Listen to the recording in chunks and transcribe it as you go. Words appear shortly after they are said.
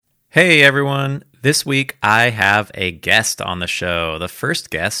Hey everyone, this week I have a guest on the show, the first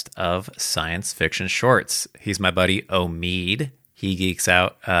guest of Science Fiction Shorts. He's my buddy Omid. He geeks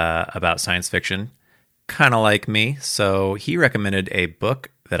out about science fiction, kind of like me, so he recommended a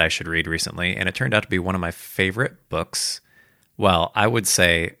book that I should read recently, and it turned out to be one of my favorite books. Well, I would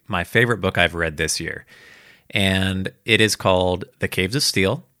say my favorite book I've read this year, and it is called The Caves of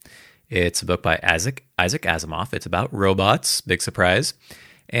Steel. It's a book by Isaac Asimov. It's about robots, big surprise.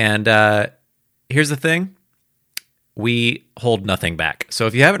 And here's the thing. We hold nothing back. So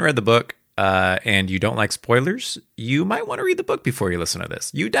if you haven't read the book and you don't like spoilers, you might want to read the book before you listen to this.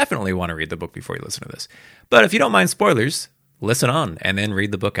 You definitely want to read the book before you listen to this. But if you don't mind spoilers, listen on and then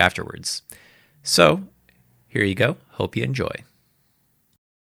read the book afterwards. So here you go. Hope you enjoy.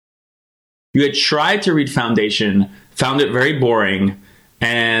 You had tried to read Foundation, found it very boring,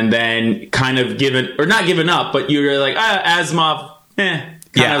 and then kind of not given up, but you were like, Asimov,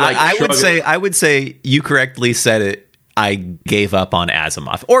 Yeah, like I would say you correctly said it. I gave up on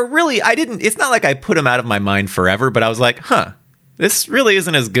Asimov. Or really, I didn't. It's not like I put him out of my mind forever, but I was like, this really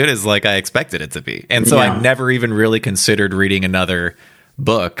isn't as good as like I expected it to be. And so I never even really considered reading another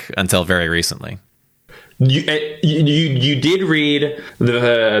book until very recently. You did read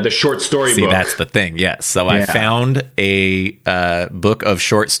the short story book. See, that's the thing. Yes. So I found a book of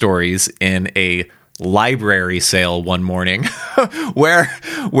short stories in a library sale one morning where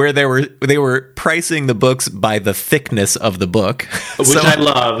they were pricing the books by the thickness of the book, which I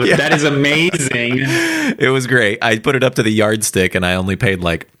love. Yeah. That is amazing. It was great. I put it up to the yardstick and I only paid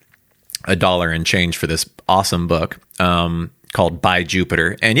like $1 and change for this awesome book called By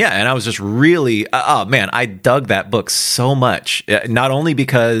Jupiter. And I was just really I dug that book so much. Not only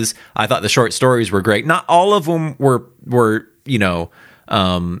because I thought the short stories were great, not all of them were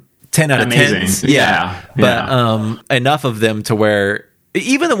 10 out of 10s. Yeah. But enough of them to where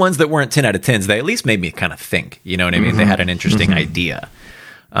even the ones that weren't 10 out of 10s, they at least made me kind of think, you know what I mean? Mm-hmm. They had an interesting idea.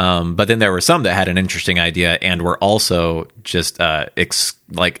 But then there were some that had an interesting idea and were also just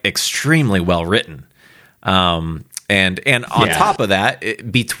extremely well written. And on top of that,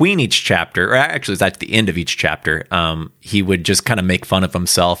 between each chapter, or actually it's at the end of each chapter, he would just kind of make fun of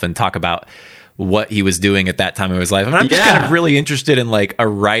himself and talk about what he was doing at that time of his life. I mean, I'm just kind of really interested in like a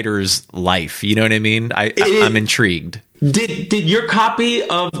writer's life. You know what I mean? I'm intrigued. Did your copy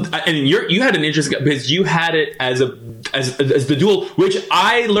of? I mean, you had an interest because you had it as the dual, which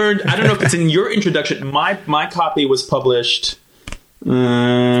I learned. I don't know if it's in your introduction. My copy was published.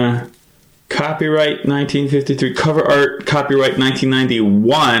 Copyright 1953, cover art copyright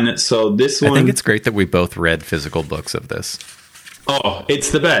 1991. So this one, I think it's great that we both read physical books of this. Oh,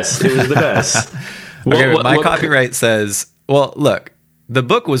 it's the best. It was the best. My copyright says, well, look, the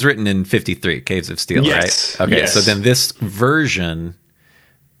book was written in 53, Caves of Steel, right? Okay, yes. So then this version,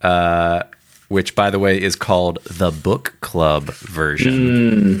 which, by the way, is called the Book Club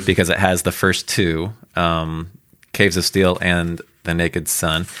version, because it has the first two, Caves of Steel and The Naked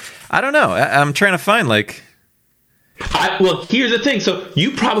Sun. I don't know. I'm trying to find, well, here's the thing. So you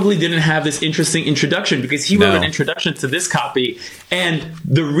probably didn't have this interesting introduction because he wrote an introduction to this copy. And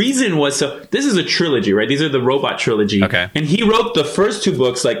the reason was, so this is a trilogy, right? These are the robot trilogy. Okay. And he wrote the first two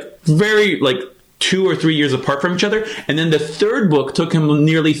books very 2 or 3 years apart from each other. And then the third book took him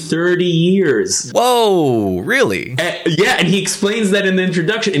nearly 30 years. Whoa, really? And he explains that in the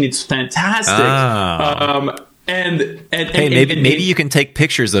introduction and it's fantastic. Maybe you can take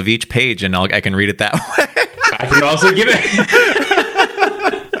pictures of each page and I can read it that way. I can also give it.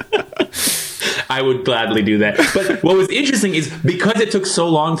 I would gladly do that. But what was interesting is because it took so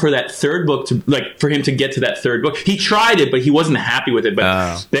long for that third book for him to get to that third book, he tried it, but he wasn't happy with it.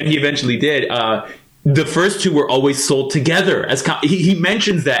 But then he eventually did. The first two were always sold together. He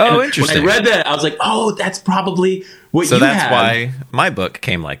mentions that. Oh, interesting. When I read that, I was like, oh, that's probably what you have. So that's why my book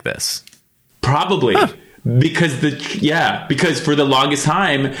came like this. Probably. Huh. Because for the longest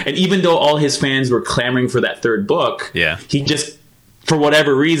time, and even though all his fans were clamoring for that third book, he just, for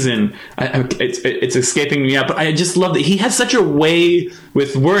whatever reason, it's escaping me out. But I just love that he has such a way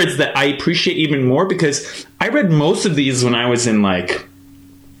with words that I appreciate even more because I read most of these when I was in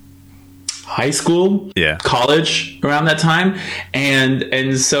high school, college around that time.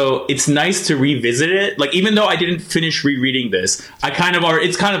 And so it's nice to revisit it. Even though I didn't finish rereading this,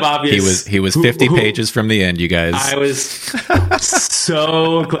 it's kind of obvious. He was 50 pages from the end, you guys. I was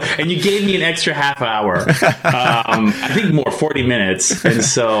so close. And you gave me an extra half hour. I think more, 40 minutes. And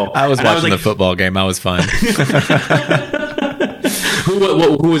so I was watching the football game. I was fine.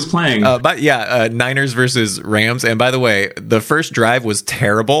 Who was playing? Niners versus Rams. And by the way, the first drive was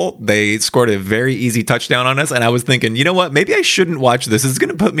terrible. They scored a very easy touchdown on us, and I was thinking, you know what? Maybe I shouldn't watch this. This is going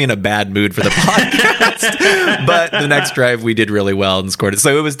to put me in a bad mood for the podcast. But the next drive we did really well and scored it.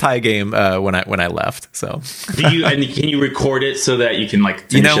 So it was tie game when I left. So can you record it so that you can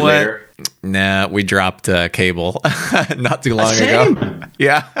finish it later? Nah, we dropped cable not too long ago.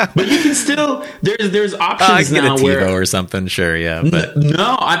 Yeah, but you can still. There's options I can now get a TiVo or something. Sure, yeah.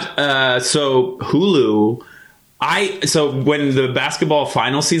 But so Hulu. So when the basketball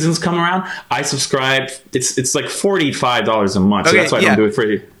final seasons come around, I subscribe. It's like $45 a month. So that's why I don't do it for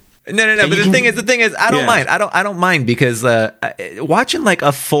you. No. But the thing is, I don't mind. I don't mind because watching like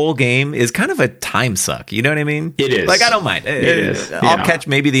a full game is kind of a time suck. You know what I mean? It is. Like I don't mind. It is. I'll catch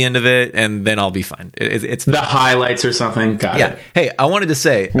maybe the end of it, and then I'll be fine. It's the highlights or something. Got it. Hey, I wanted to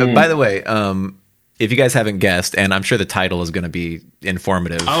say, by the way, if you guys haven't guessed, and I'm sure the title is going to be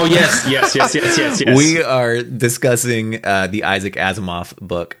informative. Oh yes. We are discussing the Isaac Asimov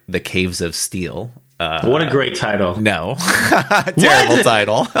book, The Caves of Steel. What a great title! No, terrible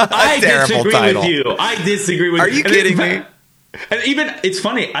title. I disagree with you. I disagree with you. Are you kidding me? And even it's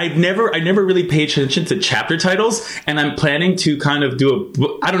funny. I never really paid attention to chapter titles, and I'm planning to kind of do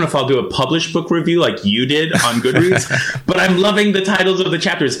I don't know if I'll do a published book review like you did on Goodreads, but I'm loving the titles of the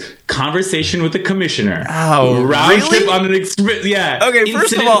chapters. Conversation with the Commissioner. Oh, round really? trip on an Okay,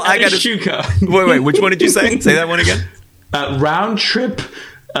 first of all, I got to wait. Which one did you say? Say that one again. Round trip.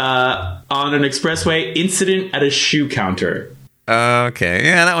 On an expressway, incident at a shoe counter. Okay,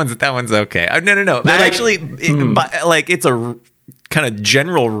 yeah, that one's okay. No. Actually, it's a kind of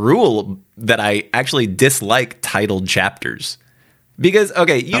general rule that I actually dislike titled chapters because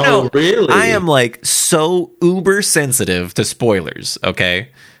really? I am like so uber sensitive to spoilers.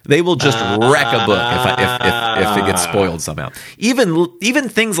 Okay, they will just wreck a book if it gets spoiled somehow. Even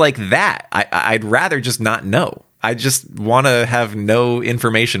things like that, I'd rather just not know. I just want to have no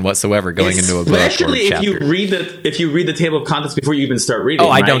information whatsoever going into a book. Especially if you read the table of contents before you even start reading.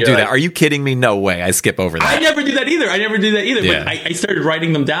 Oh, I don't do that. Are you kidding me? No way. I skip over that. I never do that either. Yeah. But I started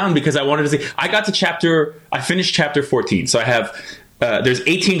writing them down because I wanted to see. I finished chapter 14. So I have, there's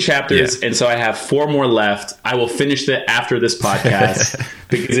 18 chapters. And so I have 4 more left. I will finish that after this podcast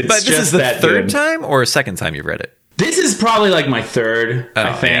because it's but this is the third time or second time you've read it? This is probably like my third,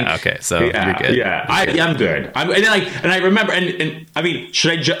 I think. Yeah, okay, so you're good. Yeah, I'm good. And I remember, and I mean,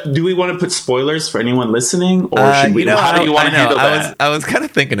 do we want to put spoilers for anyone listening, or should we? How do you want to handle that? I was kind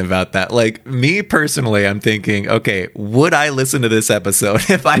of thinking about that. Like me personally, I'm thinking, okay, would I listen to this episode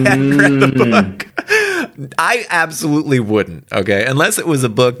if I hadn't read the book? I absolutely wouldn't. Okay, unless it was a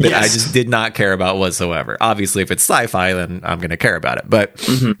book that I just did not care about whatsoever. Obviously, if it's sci-fi, then I'm going to care about it. But.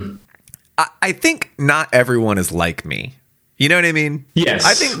 Mm-hmm. I think not everyone is like me. You know what I mean? Yes.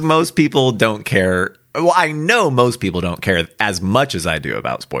 I think most people don't care. Well, I know most people don't care as much as I do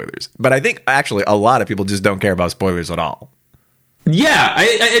about spoilers. But I think actually a lot of people just don't care about spoilers at all. Yeah.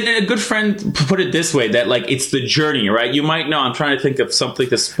 A good friend put it this way, that like it's the journey, right? You might know. I'm trying to think of something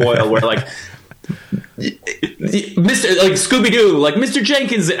to spoil where like... Scooby-Doo, like Mr.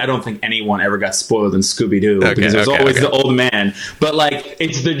 Jenkins. I don't think anyone ever got spoiled in Scooby-Doo because there's always the old man. But like,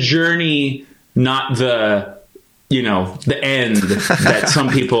 it's the journey, not the end that some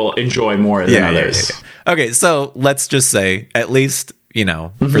people enjoy more than others. Yeah. Okay, so let's just say, at least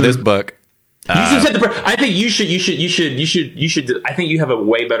for this book. I think you should. I think you have a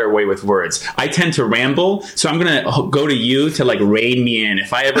way better way with words. I tend to ramble, so I'm gonna go to you to like rein me in.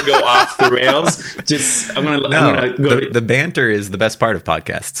 If I ever go off the rails, I'm gonna go. The banter is the best part of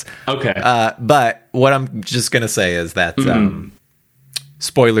podcasts. Okay, but what I'm just gonna say is that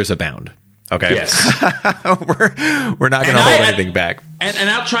spoilers abound. Okay. Yes. we're not gonna hold anything back. And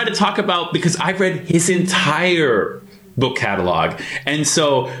I'll try to talk about, because I've read his entire book catalog, and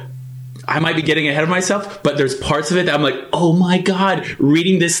so. I might be getting ahead of myself, but there's parts of it that I'm like, oh my God,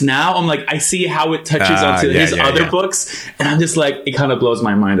 reading this now, I'm like, I see how it touches onto his other books. And I'm just like, it kind of blows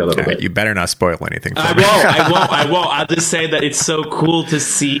my mind a little bit. You better not spoil anything. I won't. I'll just say that it's so cool to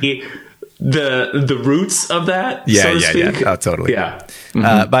see the roots of that. So to speak. Yeah. Oh, totally. Yeah.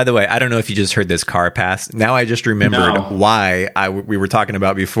 Mm-hmm. By the way, I don't know if you just heard this car pass. Now I just remembered why we were talking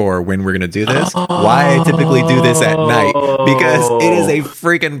about before when we're going to do this. Why I typically do this at night, because it is a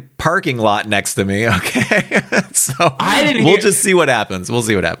freaking parking lot next to me. Okay, so we'll just see what happens. We'll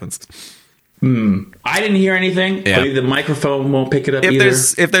see what happens. I didn't hear anything. Yeah. But the microphone won't pick it up either.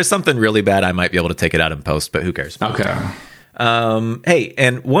 If there's something really bad, I might be able to take it out in post, but who cares? Okay. Hey,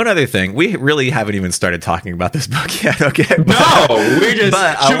 and one other thing, we really haven't even started talking about this book yet. Okay, we're just.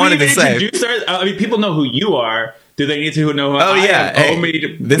 But I wanted to say, people know who you are. Do they need to know? Oh, yeah. Hey,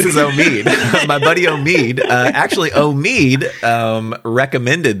 Omid. This is Omid. My buddy Omid. Actually, Omid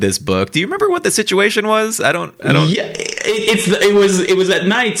recommended this book. Do you remember what the situation was? I don't. Yeah, it was at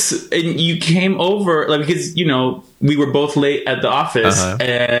night, and you came over, like, because, you know, we were both late at the office,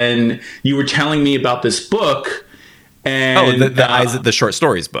 and you were telling me about this book. And the short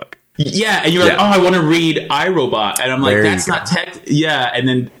stories book. Yeah, and you're like, oh, I want to read iRobot, and I'm like, that's not tech. Yeah,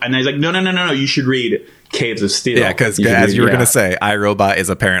 and I was like, no, you should read Caves of Steel. Yeah, because as you were going to say, iRobot is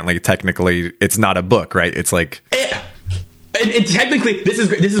apparently technically, it's not a book, right? It's like, and technically, this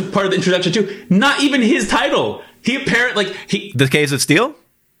is part of the introduction too. Not even his title. He apparently The Caves of Steel.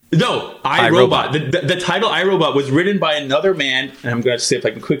 No, iRobot. The title iRobot was written by another man, and I'm going to see if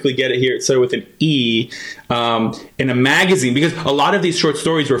I can quickly get it here. It started with an E, in a magazine, because a lot of these short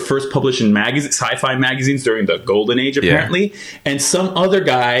stories were first published in sci-fi magazines during the Golden Age, apparently. Yeah. And some other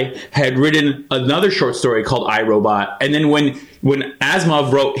guy had written another short story called iRobot, and then when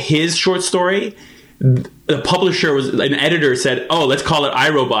Asimov wrote his short story, the publisher an editor said, "Oh, let's call it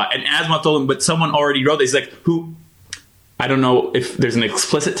iRobot," and Asimov told him, "But someone already wrote this." He's like, "Who?" I don't know if there's an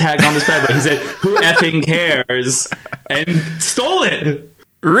explicit tag on this bag, but he said, "Who effing cares?" and stole it.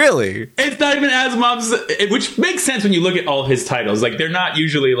 Really? It's not even Asimov's, which makes sense when you look at all his titles. Like, they're not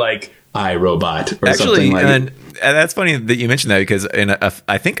usually like iRobot or something like and that's funny that you mentioned that, because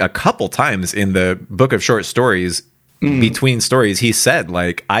I think a couple times in the book of short stories, between stories, he said,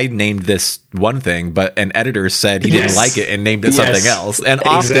 like, I named this one thing, but an editor said he didn't like it and named it something else. And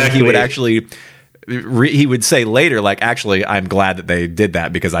often he would actually... he would say later, like, actually, I'm glad that they did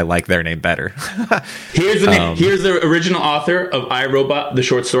that because I like their name better. Here's the name. Here's the original author of iRobot, the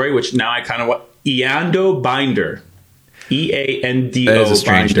short story, which now I kind of want. Eando Binder. Eando. That is a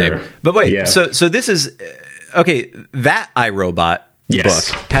strange name. But wait, so this is okay. That iRobot book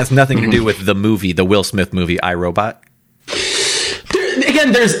has nothing to do with the movie, the Will Smith movie iRobot.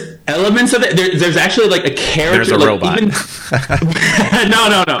 Again, there's elements of it. There's actually like a character. There's a robot. No.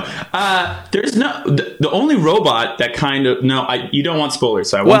 There's no. The only robot that kind of you don't want spoilers,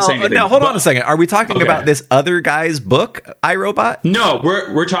 so I won't say anything. Now hold on a second. Are we talking about this other guy's book, iRobot? No,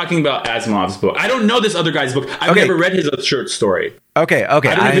 we're talking about Asimov's book. I don't know this other guy's book. I've never read his short story. Okay, I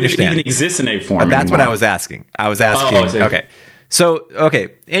understand. It even exists in a form. That's what I was asking. Okay. So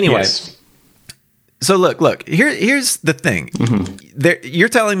anyway. Yes. So look. Here's the thing. You're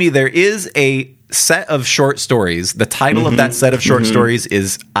telling me there is a set of short stories. The title of that set of short stories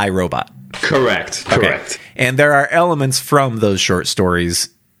is iRobot. Correct. And there are elements from those short stories.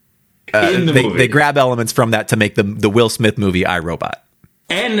 In the movie. They grab elements from that to make the Will Smith movie iRobot.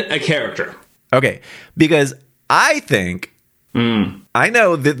 And a character. Okay, because I think I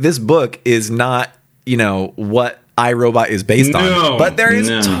know that this book is not, what iRobot is based on, but there is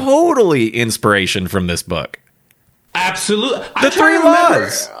totally inspiration from this book. Absolutely. The three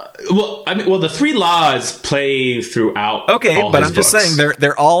laws. The three laws play throughout. Okay, but I'm just saying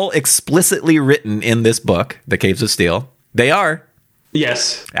they're all explicitly written in this book, The Caves of Steel. They are.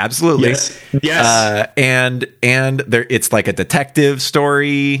 Yes. Absolutely. Yes. And it's like a detective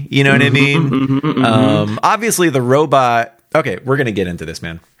story. You know what I mean? Obviously, the robot. Okay, we're gonna get into this,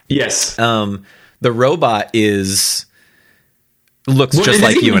 man. Yes. The robot looks just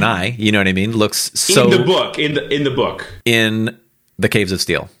like you and I. You know what I mean? Looks so in the book. In the book. In The Caves of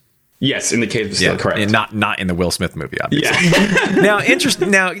Steel. Yes, in The Caves of Steel, correct. And not in the Will Smith movie, obviously. Yeah. Now, interesting.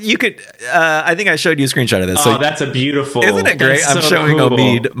 Now, you could. I think I showed you a screenshot of this. Oh, that's a beautiful. Isn't it great? I'm showing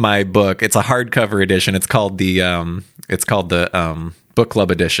Omid my book. It's a hardcover edition. It's called the book club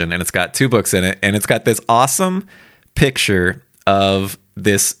edition, and it's got 2 books in it, and it's got this awesome picture of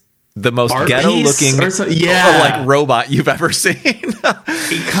the most ghetto-looking like robot you've ever seen.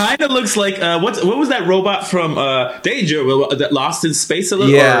 It kind of looks like what was that robot from Danger that Lost in Space a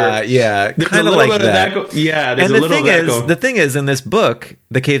little? Yeah, kind of like that. There's a little bit of that. The thing is, in this book,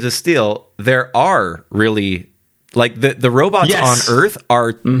 The Caves of Steel, there are really. Like the robots on Earth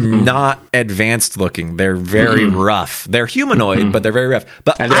are not advanced looking. They're very rough. They're humanoid, but they're very rough.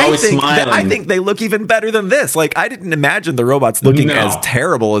 But I think they look even better than this. Like, I didn't imagine the robots looking as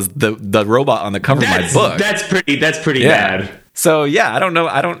terrible as the robot on the cover of my book. That's pretty bad. So I don't know.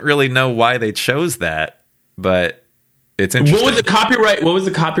 I don't really know why they chose that, but it's interesting. What was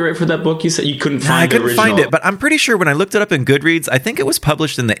the copyright for that book? You said you couldn't find. I couldn't find it, but I'm pretty sure when I looked it up in Goodreads, I think it was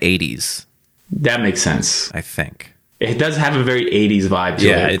published in the 80s. That makes sense. I think. It does have a very 80s vibe to it.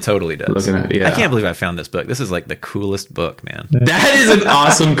 Yeah, it totally does. Looking at, I can't believe I found this book. This is like the coolest book, man. That is an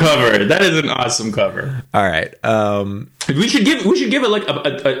awesome cover. All right. We should give it like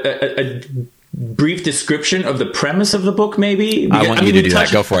a brief description of the premise of the book, maybe. I want you to do that.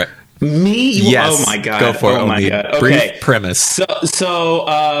 Go for it. Me? Yes. Oh my god. Go for it. Oh my god. Okay. Brief premise. So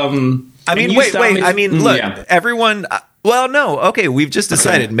I mean, wait. I mean, look, everyone. Well, no. Okay, we've just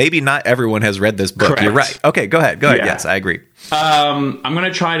decided maybe not everyone has read this book. Correct. You're right. Okay, go ahead. Yeah. Yes, I agree. I'm going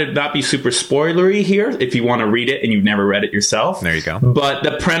to try to not be super spoilery here if you want to read it and you've never read it yourself. There you go. But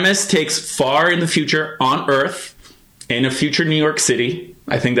the premise takes far in the future on Earth, in a future New York City.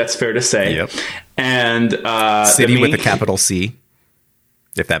 I think that's fair to say. Yep. And City with a capital C,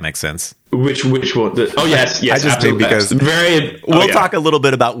 if that makes sense. Which one? Oh yes, I just think because we'll talk a little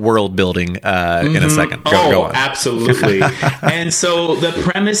bit about world building in a second. Go on. Absolutely. And so the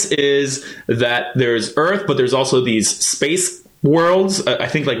premise is that there's Earth, but there's also these space worlds. I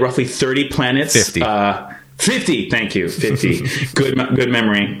think like roughly 30 planets. 50. Thank you. 50. Good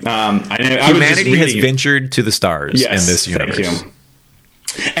memory. Humanity has ventured to the stars in this universe. Thank you.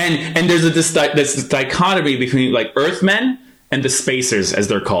 And there's this dichotomy between like Earthmen and the Spacers, as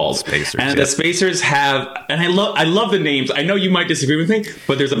they're called. The Spacers have, and I love the names. I know you might disagree with me,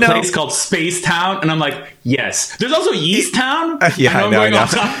 but there's a place called Space Town, and I'm like, yes. There's also Yeast Town. I know.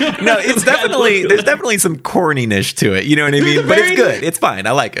 No, it's definitely there's definitely some corniness to it. You know what I mean? But it's good. It's fine.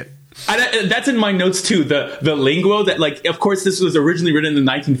 I like it. That's in my notes too. The lingo that, like, of course, this was originally written in the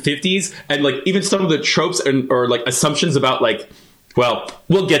 1950s, and like even some of the tropes or like assumptions about like, well,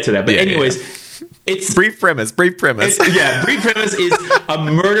 we'll get to that. But anyways. It's brief premise. Brief premise is a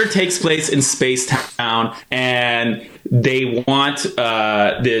murder takes place in Space Town, and they want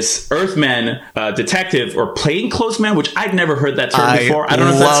this Earthman detective or plainclothesman, which I'd never heard that term before. I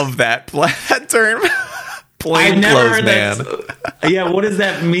don't know. That term. Plainclothesman. Yeah, what does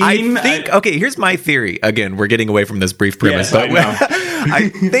that mean? I think. Okay, here's my theory. Again, we're getting away from this brief premise, but I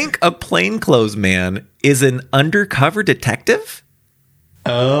think a plainclothesman is an undercover detective.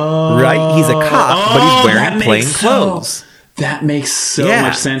 Oh, right. He's a cop, but he's wearing plain clothes. That makes so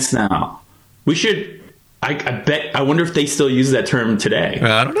much sense now. We should. I bet. I wonder if they still use that term today.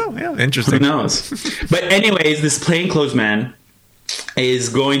 I don't know. Yeah, interesting. Who knows? But anyways, this plainclothes man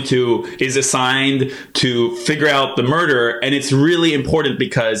is assigned to figure out the murder, and it's really important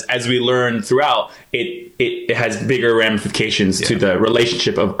because, as we learn throughout, it has bigger ramifications to the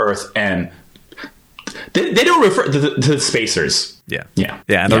relationship of Earth and. They don't refer to the Spacers.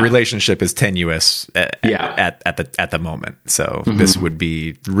 And the relationship is tenuous at the moment. So this would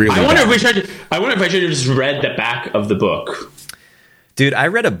be really. I wonder if I should have just read the back of the book. Dude, I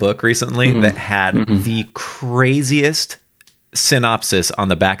read a book recently that had the craziest synopsis on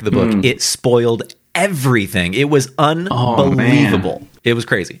the back of the book. It spoiled everything. It was unbelievable. It was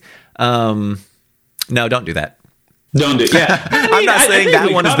crazy. No, don't do that. Don't do it. Yeah. I'm not saying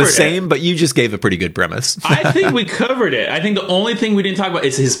that one is the same, but you just gave a pretty good premise. I think we covered it. I think the only thing we didn't talk about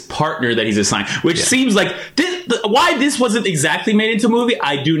is his partner that he's assigned, which seems like why this wasn't exactly made into a movie.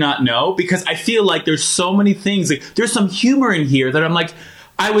 I do not know, because I feel like there's so many things. Like, there's some humor in here that I'm like,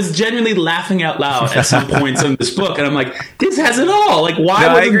 I was genuinely laughing out loud at some points in this book, and I'm like, this has it all. Like, why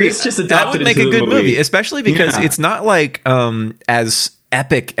wasn't this just adopted? That would make a good movie, especially because it's not like as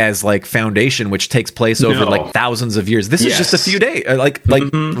epic as like Foundation, which takes place over like thousands of years. This is just a few days, right?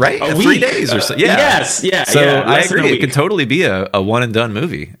 3 days or so. So I agree. It could totally be a one and done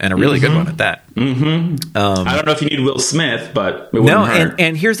movie, and a really good one at that. I don't know if you need Will Smith, but it wouldn't hurt.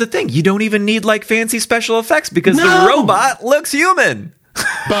 And here's the thing: you don't even need like fancy special effects because the robot looks human.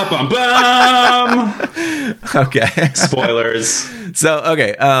 Bum, bum, bum. Okay. Spoilers. So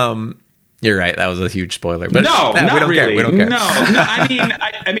okay. You're right. That was a huge spoiler. But not we don't really. Care. We don't care. No.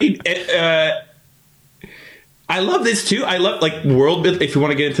 I mean, I love this too. I love like world. If you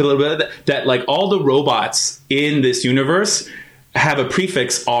want to get into a little bit of that, like all the robots in this universe have a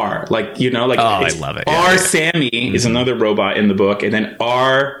prefix R. Like, you know, like I love it. R. Sammy is another robot in the book, and then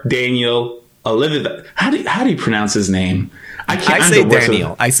R. Daniel Olivia. How do you pronounce his name? I say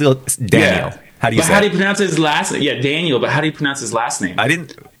Daniel. I say Daniel. Yeah. How do you say? How do you pronounce his last name? Yeah, Daniel. But how do you pronounce his last name? I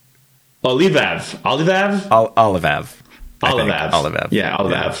didn't. Olivav. Yeah,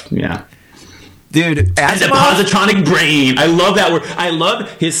 Olivav. Yeah. Dude, and the positronic brain. I love that word. I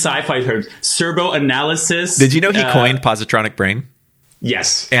love his sci-fi terms. Servo analysis. Did you know he coined positronic brain?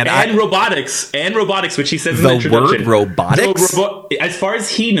 Yes. And robotics, which he says in the introduction. The word robotics? As far as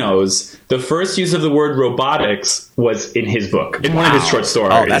he knows, the first use of the word robotics was in his book, in one of his short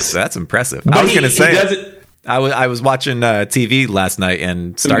stories. Oh, that's impressive. But I was going to say I was watching TV last night,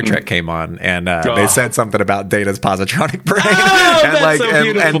 and Star Trek came on, and they said something about Data's positronic brain, and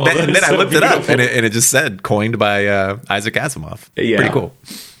then I looked it up, and it just said coined by Isaac Asimov. Yeah. Pretty cool.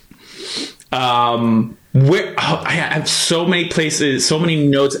 I have so many places, so many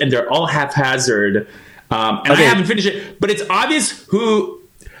notes, and they're all haphazard. I haven't finished it, but it's obvious who.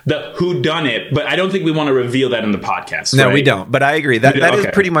 the who done it, but I don't think we want to reveal that in the podcast. No, right? we don't. But I agree that is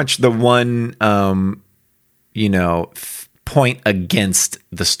pretty much the one, point against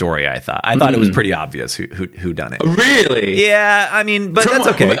the story. I thought it was pretty obvious who done it. Really? Yeah. I mean, but that's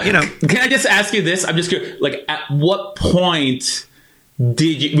okay. Can I just ask you this? I'm just curious. Like, at what point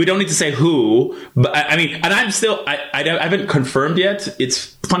did you? We don't need to say who, but I mean, and I'm still. I haven't confirmed yet.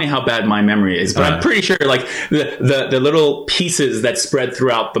 It's funny how bad my memory is, but I'm pretty sure. Like the little pieces that spread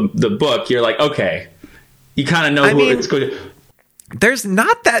throughout the book, you're like, okay, you kind of know who it's going to. There's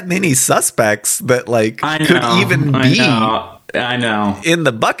not that many suspects that could even be I know in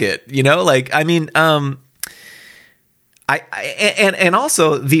the bucket, like, I mean, and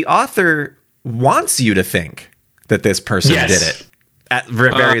also the author wants you to think that this person did it at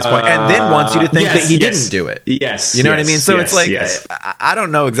various points, and then wants you to think that he didn't do it. Yes. You know what I mean? So it's like, I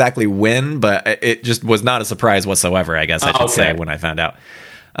don't know exactly when, but it just was not a surprise whatsoever, I guess I should say, when I found out.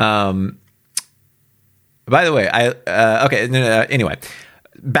 By the way, anyway,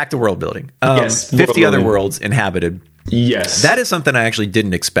 back to world building. 50 other worlds inhabited. Yes. That is something I actually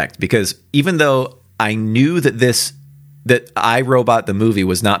didn't expect, because even though I knew that I, Robot the movie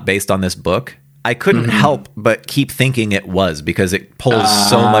was not based on this book, I couldn't help but keep thinking it was, because it pulls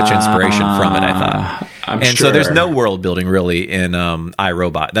so much inspiration from it, I thought. So there's no world building really in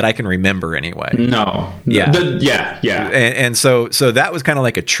iRobot that I can remember anyway. No. Yeah. Yeah. And so that was kind of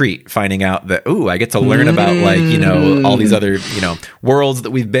like a treat, finding out that, I get to learn about all these other, worlds that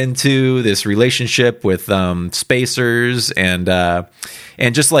we've been to, this relationship with spacers, and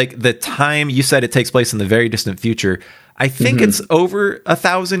just like the time you said it takes place in the very distant future. I think it's over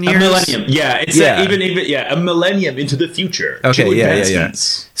 1,000 years. A millennium. Yeah. It's even a millennium into the future. Okay. Yeah.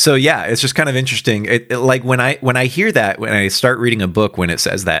 So it's just kind of interesting. Like when I hear that, when I start reading a book, when it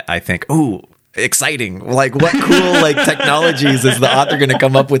says that, I think, exciting. Like, what cool technologies is the author going to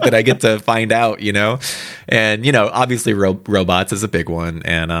come up with that I get to find out, And, obviously robots is a big one.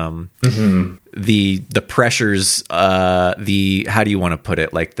 And the pressures, how do you want to put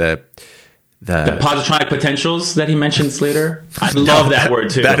it? Like the positronic potentials that he mentions later. I love that word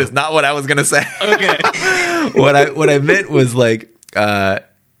too. That is not what I was going to say. Okay. What I meant was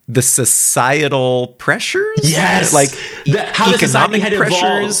the societal pressures. Yes. Like how economic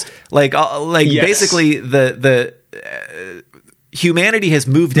pressures. Evolved. Basically the humanity has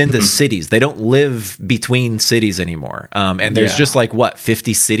moved into cities. They don't live between cities anymore. And there's just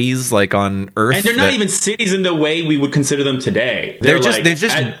 50 cities on Earth. And they're not even cities in the way we would consider them today.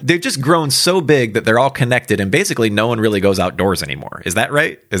 They've just grown so big that they're all connected, and basically no one really goes outdoors anymore. Is that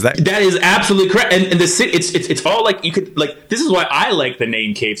right? That is absolutely correct. And the city, it's all you could this is why I like the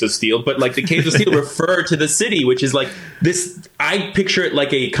name Caves of Steel, but the Caves of Steel refer to the city, which is this. I picture it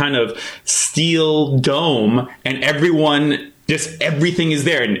like a kind of steel dome, and just everything is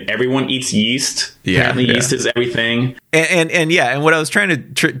there, and everyone eats yeast. Apparently yeast is everything. And what I was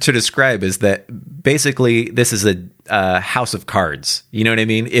trying to describe is that basically this is a house of cards. You know what I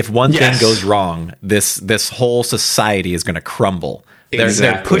mean? If one thing goes wrong, this whole society is going to crumble.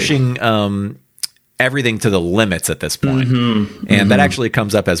 They're pushing everything to the limits at this point. And that actually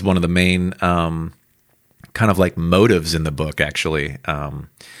comes up as one of the main kind of motives in the book, actually.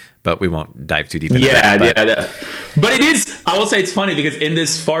 But we won't dive too deep into that. But it is, I will say it's funny, because in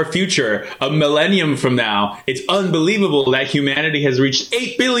this far future, a millennium from now, it's unbelievable that humanity has reached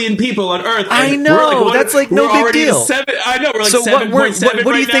 8 billion people on Earth. I know, that's no big deal. I know, we're so 7.7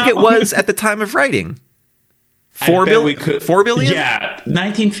 what do you think it was at the time of writing? 4 billion? 4 billion? Yeah,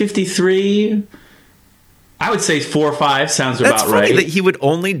 1953. I would say 4 or 5 sounds about right. That's funny that he would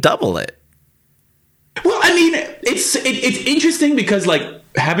only double it. Well, I mean, it's interesting because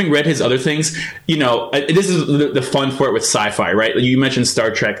having read his other things, this is the fun for it with sci-fi, right? You mentioned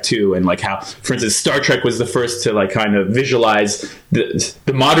Star Trek too, and how, for instance, Star Trek was the first to kind of visualize the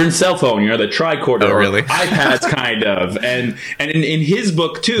modern cell phone, the tricorder, really? iPads, kind of, and in his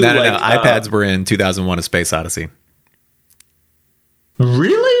book too. No, iPads were in 2001: A Space Odyssey.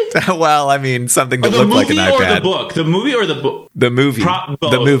 Really? Well, I mean, something that looked like an iPad. Or the book? The movie or the book? The movie.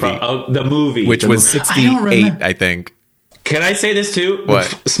 The movie, which was 68, I think. Can I say this too? What?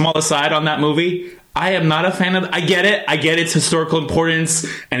 Small aside on that movie. I am not a fan of. I get it. I get its historical importance,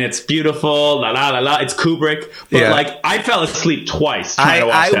 and it's beautiful. It's Kubrick, but I fell asleep twice trying to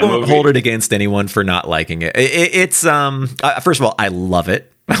watch that movie. I won't hold it against anyone for not liking it. It's first of all, I love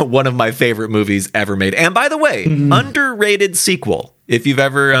it. One of my favorite movies ever made. And by the way, underrated sequel. If you've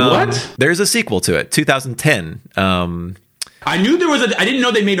ever there's a sequel to it, 2010. I knew there was I didn't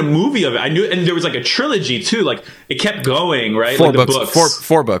know they made a movie of it. I knew, and there was like a trilogy too. Like it kept going, right? Four like books.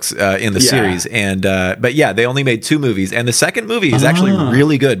 Four books in the series, and but yeah, they only made 2 movies, and the second movie is actually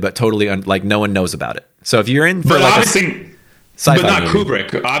really good, but totally like no one knows about it. So if you're in for like obviously, sci-fi but not movie,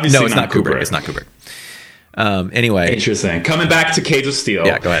 Kubrick. Obviously, no, it's not Kubrick. It's not Kubrick. Anyway, interesting. Coming back to Cage of Steel.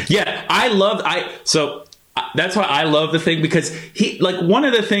 Yeah, go ahead. Yeah, that's why I love the thing, because he, like, one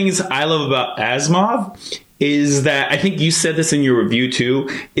of the things I love about Asimov is that, I think you said this in your review too,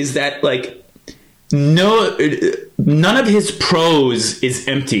 is that like none of his prose is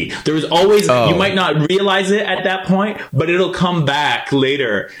empty. There is always, you might not realize it at that point, but it'll come back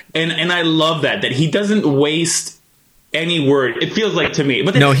later. And I love that he doesn't waste any word, it feels like to me.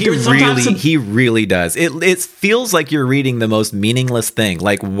 But no, he really does. It feels like you're reading the most meaningless thing.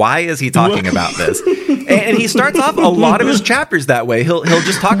 Like, why is he talking about this? And he starts off a lot of his chapters that way. He'll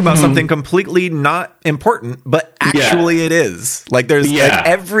just talk about something completely not important, but actually it is. Like, there's like,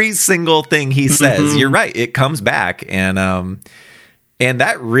 every single thing he says, you're right, it comes back, and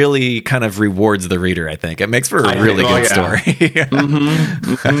that really kind of rewards the reader, I think. It makes for a really good story.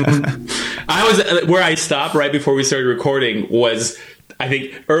 I was where I stopped right before we started recording was, I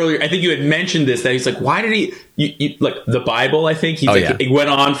think earlier, I think you had mentioned this, that he's like, why did he like the Bible, I think he went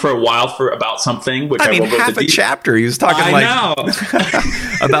on for a while about something, which I mean, half a chapter he was talking about.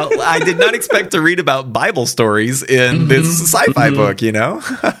 I did not expect to read about Bible stories in this sci-fi book, you know.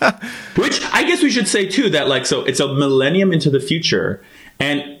 Which I guess we should say too, that like, so it's a millennium into the future.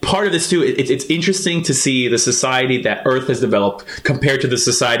 And part of this too, it's interesting to see the society that Earth has developed compared to the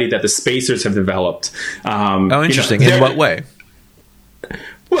society that the spacers have developed. Interesting. In what way?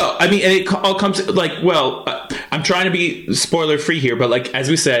 Well, I mean, and it all comes like, I'm trying to be spoiler free here, but like, as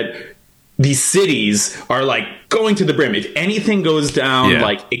we said, these cities are like going to the brim. If anything goes down,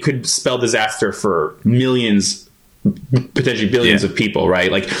 like it could spell disaster for millions, potentially billions of people,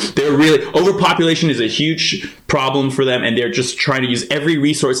 right? Like, they're really, overpopulation is a huge problem for them, and they're just trying to use every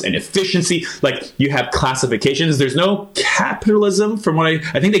resource and efficiency. Like, you have classifications. There's no capitalism, from what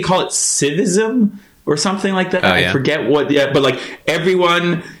I think they call it civism or something like that. I forget what, but like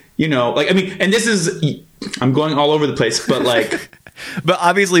everyone, you know, like, I mean, and this is, I'm going all over the place, but like, but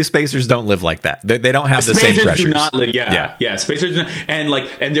obviously spacers don't live like that. They don't have the same pressures. Spacers do not live. Yeah. Spacers do not, and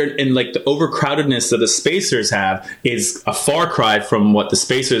like the overcrowdedness that the spacers have is a far cry from what the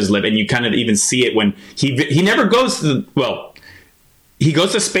spacers live. And you kind of even see it when he never goes to he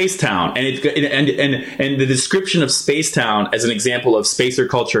goes to Spacetown, and the description of Spacetown as an example of spacer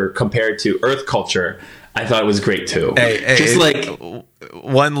culture compared to Earth culture, I thought it was great too. Just like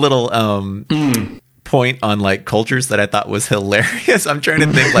one little point on like cultures that I thought was hilarious. I'm trying to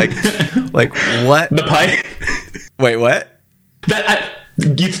think like what the pipe. Wait, what?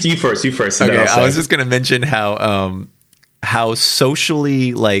 You first. Okay, I was just gonna mention how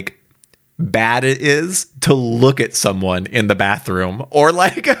socially like bad it is to look at someone in the bathroom, or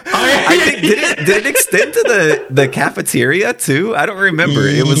like I think did it extend to the cafeteria too? I don't remember.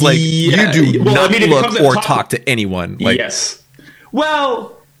 It was like you do not look or talk to anyone. Like, yes.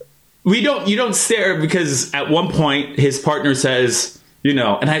 Well, you don't stare, because at one point his partner says, you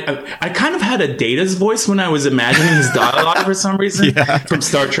know, and I kind of had a Data's voice when I was imagining his dialogue for some reason from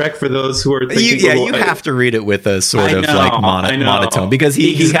Star Trek, for those who are thinking. You have to read it with a sort of like monotone, because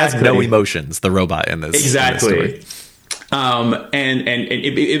he has no emotions, the robot, in this. Exactly. In this story. And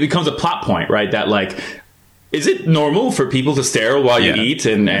it becomes a plot point, right? That like, is it normal for people to stare while you eat?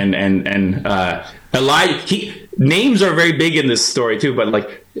 And names are very big in this story too, but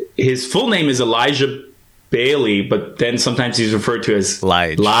like his full name is Elijah Bailey, but then sometimes he's referred to as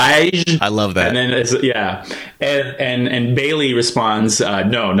Lige. I love that. And then and Bailey responds,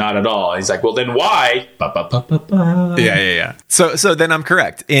 no, not at all. He's like, well, then why? Yeah. So then I'm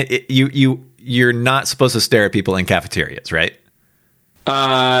correct. You're not supposed to stare at people in cafeterias, right?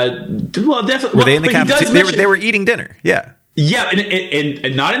 Well, definitely. Were they in the cafeteria? They were eating dinner. Yeah. Yeah,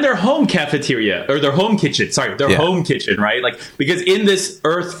 and not in their home cafeteria, or their home kitchen. Sorry, their home kitchen, right? Like, because in this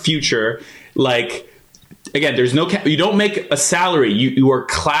Earth future, like, again, there's no you don't make a salary, you are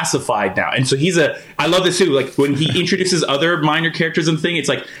classified now. And so I love this too, like when he introduces other minor characters and thing, it's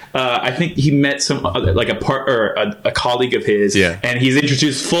like I think he met some other, like a colleague of his, and he's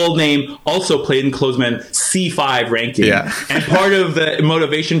introduced full name, also played in Clothesman, C5 ranking. And part of the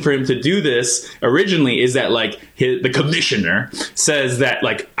motivation for him to do this originally is that like the commissioner says that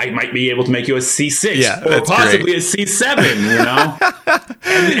like, I might be able to make you a C6 or possibly a C7, you know.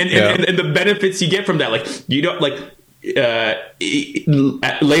 And the benefits you get from that, like, you don't like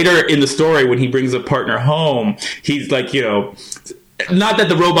later in the story when he brings a partner home, he's like, you know, not that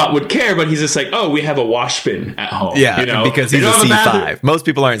the robot would care, but he's just like, oh, we have a wash bin at home. Yeah, because he's a C5. Most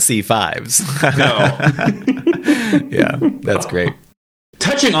people aren't C5s. No. Yeah, that's great.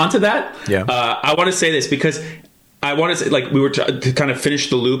 Touching onto that, yeah. I want to say this because I want to say, like, we were to kind of finish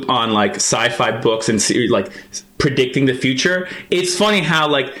the loop on like sci-fi books and like predicting the future. It's funny how,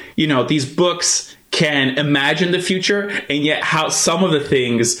 like, these books can imagine the future, and yet how some of the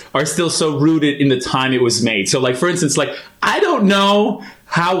things are still so rooted in the time it was made. So, like, for instance, like, I don't know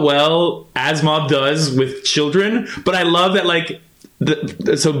how well Asimov does with children, but I love that, like,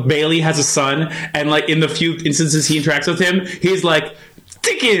 so Bailey has a son, and like in the few instances he interacts with him, he's like,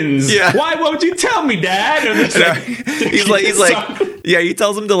 Dickens, why won't you tell me, Dad? And he's like, yeah, he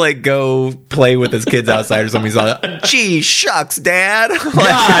tells him to like go play with his kids outside or something. He's like, gee, shucks, Dad.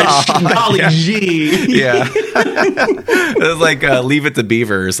 Gosh, golly gee. Yeah. It was like Leave It to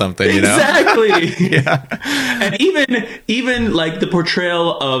Beaver or something, Exactly. Yeah. And even like the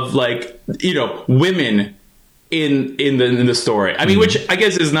portrayal of like, women in the story. I mean, which I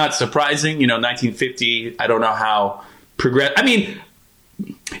guess is not surprising. 1950. I don't know how progress. I mean,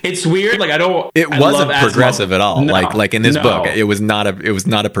 it's weird. Like It wasn't progressive at all. No, like in this book, it was not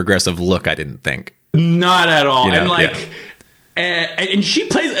a progressive look. I didn't think. Not at all. And like, and she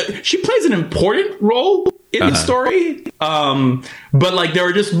plays an important role in the story. But like there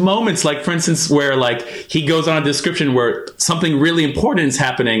are just moments, like for instance, where like he goes on a description where something really important is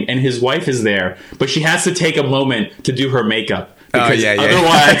happening and his wife is there, but she has to take a moment to do her makeup. Because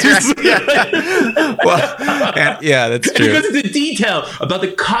otherwise, well, that's true. And he goes into detail about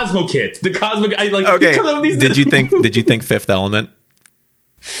the Cosmo Kit. Did you think Fifth Element?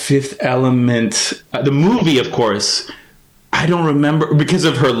 Fifth Element, the movie, of course. I don't remember because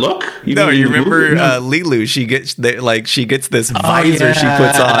of her look. You remember Lilu? She gets this visor she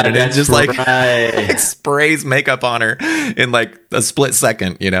puts on, and it just like sprays makeup on her in like a split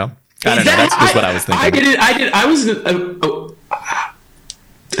second. I don't know. That's just what I was thinking. I was.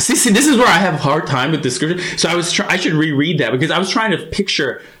 See, this is where I have a hard time with description. So I should reread that because I was trying to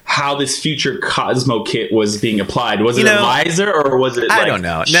picture how this future Cosmo Kit was being applied. Was it a visor or was it? I don't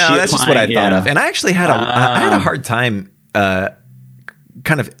know. No, that's just what I thought of. And I actually had I had a hard time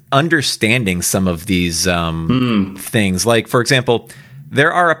kind of understanding some of these things. Like, for example,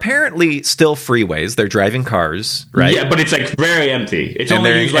 there are apparently still freeways. They're driving cars, right? Yeah, but it's like very empty. It's and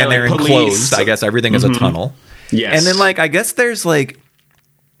only they're enclosed. I guess everything is a tunnel. Yes. And then like I guess there's like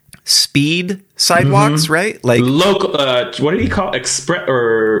speed sidewalks, right? Like local. What did he call express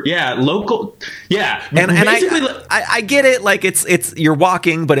or local? Yeah, and I get it. Like it's you're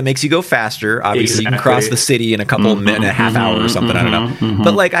walking, but it makes you go faster. Obviously, you can cross the city in a couple minutes, and a half hour or something. I don't know.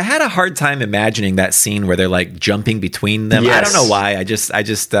 But like I had a hard time imagining that scene where they're like jumping between them. Yes. I don't know why. I just I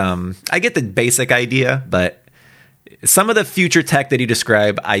get the basic idea, but some of the future tech that he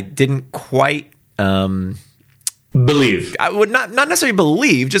described, I didn't quite. Believe. I would not necessarily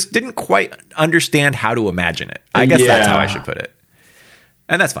believe, just didn't quite understand how to imagine it. I guess that's how I should put it.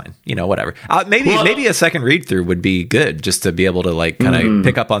 And that's fine. Whatever. Maybe a second read through would be good just to be able to like kind of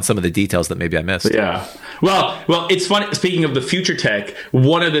pick up on some of the details that maybe I missed. Yeah. Well, it's funny. Speaking of the future tech,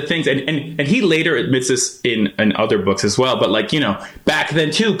 one of the things, and he later admits this in other books as well, but like, back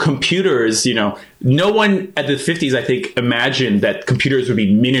then too, computers, no one at the 50s, I think, imagined that computers would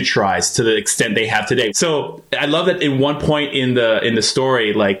be miniaturized to the extent they have today. So I love that in one point in the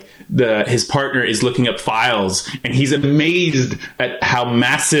story, like his partner is looking up files and he's amazed at how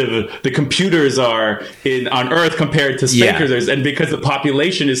massive the computers are on Earth compared to space computers. And because the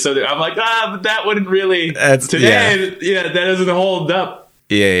population is so, I'm like, but that wouldn't really today. Yeah, that doesn't hold up.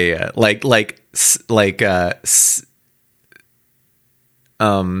 Yeah.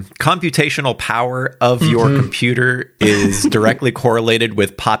 Computational power of your computer is directly correlated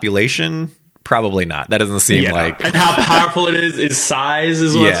with population. Probably not. That doesn't seem like. And how powerful it is size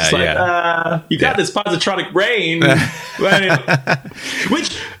as well. It's just like, you got this positronic brain.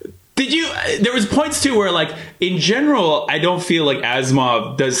 Which, there was points too where like, in general, I don't feel like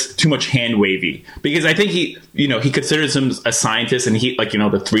Asimov does too much hand wavy because I think he considers him a scientist and he like,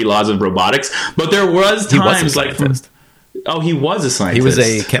 the 3 laws of robotics, but there was times like, he was a scientist. He was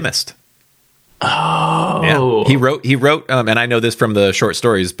a chemist. Oh, yeah. He wrote, and I know this from the short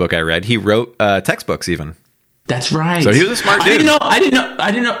stories book I read. He wrote textbooks even. That's right. So he was a smart dude. I didn't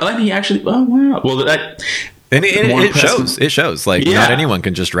know. And he actually. Oh wow. Well, it shows. It shows. Like not anyone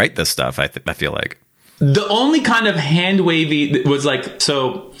can just write this stuff. I feel like the only kind of hand wavy was like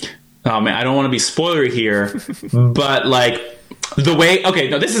so. Oh man, I don't want to be spoilery here, but like the way. Okay,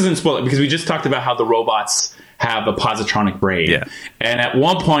 no, this isn't spoiler because we just talked about how the robots have a positronic brain. Yeah. And at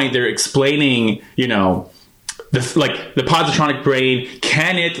one point they're explaining, the positronic brain,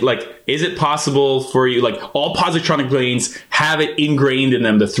 is it possible for you, all positronic brains have it ingrained in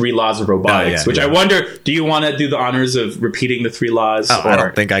them, the 3 laws of robotics, which I wonder, do you want to do the honors of repeating the 3 laws? I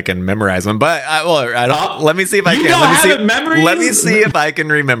don't think I can memorize them, but I don't. Let me see if I can. Let me see if I can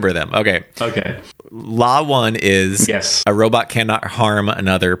remember them. Okay. Law 1 is a robot cannot harm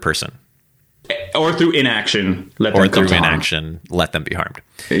another person. Or through inaction, let them be harmed.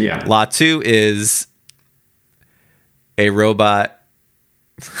 Yeah. Law 2 is a robot.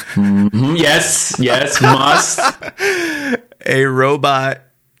 Yes, must. A robot.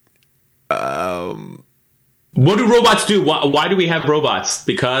 What do robots do? Why do we have robots?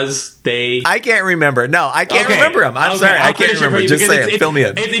 Because they... I can't remember. No, I can't remember them. I'm sorry. I can't remember. Just say it. Fill me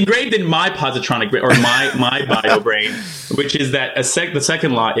in. It's engraved in my positronic brain, or my bio brain, which is that the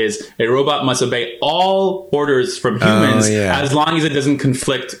second law is a robot must obey all orders from humans as long as it doesn't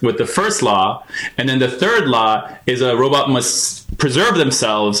conflict with the first law. And then the third law is a robot must preserve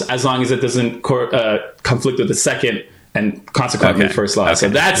themselves as long as it doesn't conflict with the second and consequently first law. So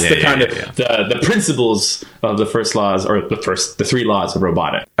that's the principles of the first laws, or the 3 laws of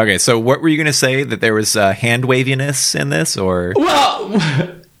robotics. Okay, so what were you going to say? That there was hand waviness in this, or? Well,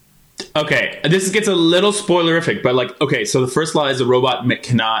 okay, this gets a little spoilerific, but so the first law is a robot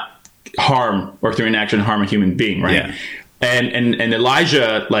cannot harm, or through inaction harm, a human being, right? Yeah. And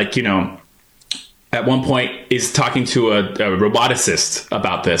Elijah, at one point is talking to a roboticist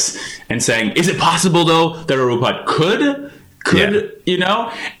about this and saying, is it possible though that a robot could, and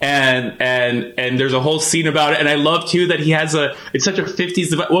there's a whole scene about it. And I love too that he has it's such a 50s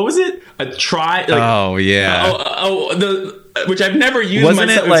device. What was it? Which I've never used.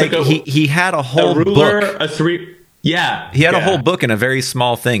 Wasn't myself. He had a whole ruler, book. He had a whole book in a very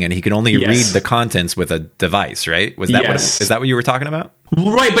small thing, and he could only read the contents with a device, right? Was that is that what you were talking about?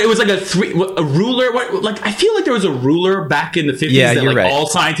 Right, but it was like a ruler. I feel like there was a ruler back in the 50s that all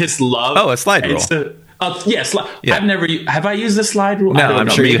scientists love. Oh, a slide rule. I've never. Have I used the slide rule? No, I'm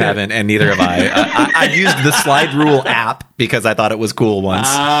sure you haven't, and neither have I. I used the slide rule app because I thought it was cool once.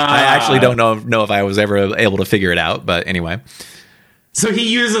 I actually don't know if I was ever able to figure it out, but anyway. So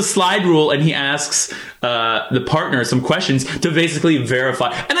he uses a slide rule and he asks the partner some questions to basically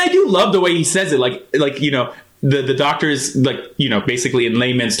verify. And I do love the way he says it, the doctor's basically in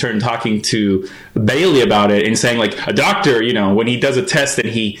layman's term talking to Bailey about it and saying a doctor, when he does a test and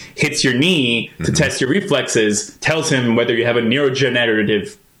he hits your knee to test your reflexes, tells him whether you have a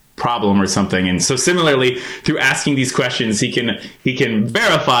neurodegenerative problem or something. And so similarly, through asking these questions, he can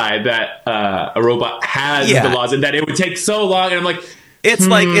verify that a robot has the laws, and that it would take so long. And I'm like, it's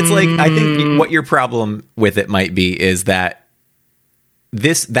like I think what your problem with it might be is that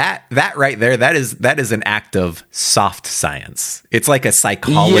that right there, that is an act of soft science. It's like a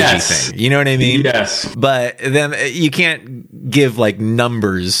psychology thing. You know what I mean? Yes. But then you can't give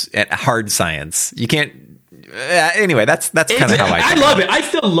numbers at hard science. You can't. Anyway, that's kind of how I love it. I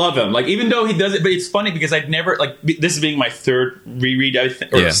still love him. Even though he does it, but it's funny because I've never this being my third reread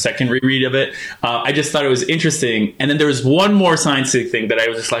second reread of it. I just thought it was interesting. And then there was one more scientific thing that I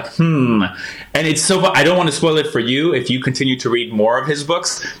was just and it's so. I don't want to spoil it for you if you continue to read more of his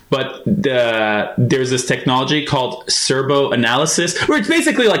books. But there's this technology called servo analysis, where it's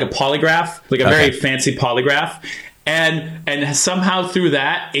basically like a polygraph, a very fancy polygraph. And somehow through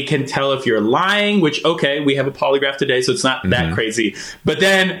that, it can tell if you're lying, which, we have a polygraph today, so it's not that crazy. But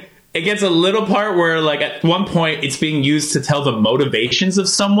then it gets a little part where, at one point, it's being used to tell the motivations of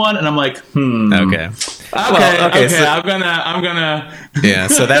someone. And I'm like, Okay. So, I'm gonna. Yeah,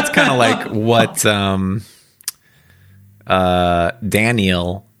 so that's kind of like what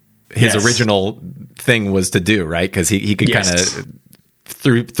Daniel, his original thing was to do, right? Because he could kind of...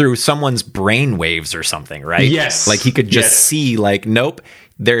 through someone's brain waves or something, right? Yes. He could just see, nope,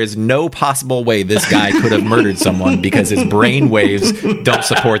 there is no possible way this guy could have murdered someone because his brain waves don't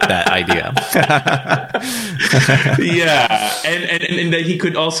support that idea. And that he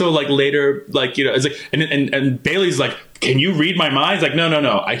could also later it's and Bailey's can you read my mind? It's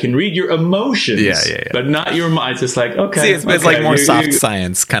no, I can read your emotions, but not your mind. It's just okay. See, it's more soft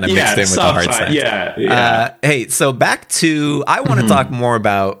science kind of mixed in with the hard science. Hey, so back to, I want to talk more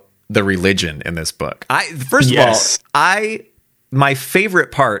about the religion in this book. First of all, my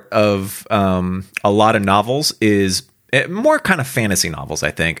favorite part of a lot of novels is more kind of fantasy novels,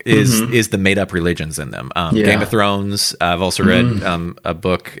 I think, is the made up religions in them. Game of Thrones. I've also read a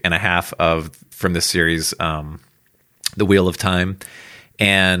book and a half from this series, The Wheel of Time,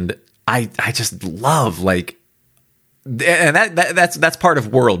 and I just love and that's part of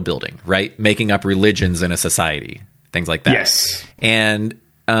world building, right? Making up religions in a society, things like that. Yes, and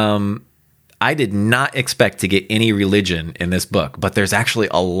I did not expect to get any religion in this book, but there's actually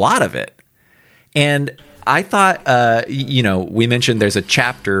a lot of it. And I thought, we mentioned there's a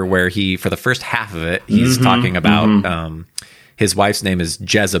chapter where for the first half of it, he's talking about his wife's name is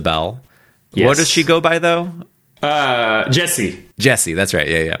Jezebel. Yes. What does she go by, though? Jesse. Jesse, that's right.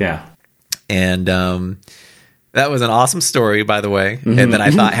 Yeah. Yeah. And that was an awesome story, by the way, and that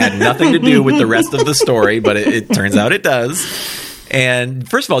I thought had nothing to do with the rest of the story, but it turns out it does. And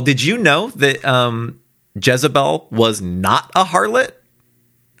first of all, did you know that Jezebel was not a harlot?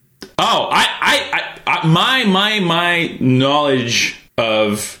 Oh, my knowledge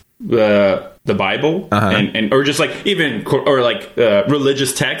of the Bible and or just like even or like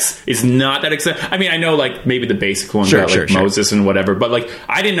religious texts is not that exciting. I mean, I know like maybe the basic ones about Moses and whatever, but like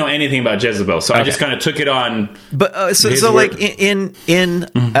I didn't know anything about Jezebel, so I just kind of took it on. But so like in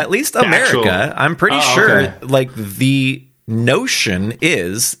at least America, I'm pretty sure like the notion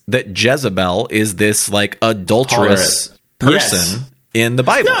is that Jezebel is this like adulterous person in the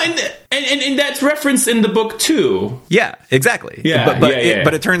Bible. No, and that's referenced in the book too. Yeah, exactly. Yeah,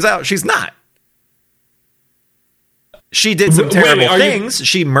 but it turns out she's not. She did some terrible things.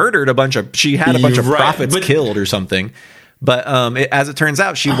 She murdered she had a bunch of prophets killed or something. But as it turns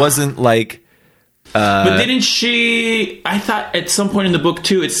out, she wasn't like. But didn't she? I thought at some point in the book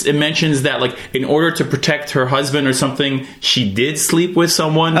too, it mentions that like in order to protect her husband or something, she did sleep with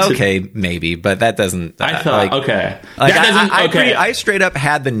someone. Okay, maybe, but that doesn't. I thought okay. Like, I straight up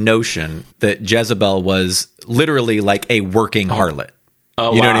had the notion that Jezebel was literally like a working harlot.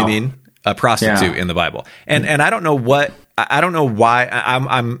 Oh, you know what I mean? A prostitute in the Bible, and I don't know what I don't know why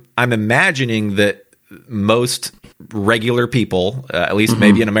I'm imagining that most regular people, at least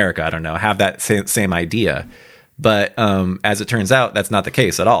maybe in America, I don't know, have that same idea. But as it turns out, that's not the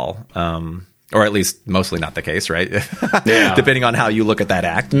case at all. Or at least mostly not the case, right? Depending on how you look at that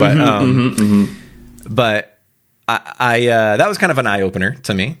act. But but I that was kind of an eye-opener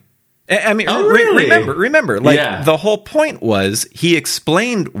to me. I mean, really? remember, like the whole point was he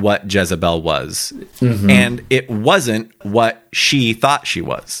explained what Jezebel was, and it wasn't what she thought she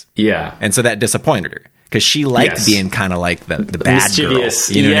was. Yeah. And so that disappointed her. Because she liked being kind of like the bad mischievous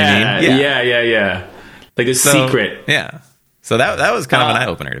girl. You know what I mean? Yeah. Like a secret. Yeah. So that was kind of an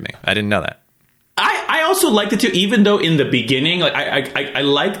eye-opener to me. I didn't know that. I also liked it too, even though in the beginning, like I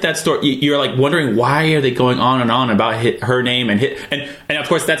like that story. You're like wondering why are they going on and on about her name and of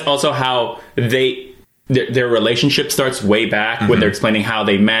course that's also how their relationship starts way back when they're explaining how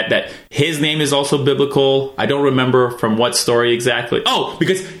they met, that his name is also biblical. I don't remember from what story exactly. Oh,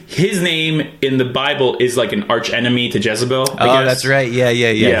 because his name in the Bible is like an arch enemy to Jezebel. I guess. That's right. Yeah.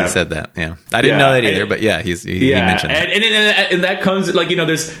 He said that. Yeah. I didn't know that either, but yeah, he mentioned that. And that comes like,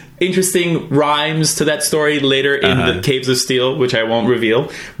 there's interesting rhymes to that story later in the Caves of Steel, which I won't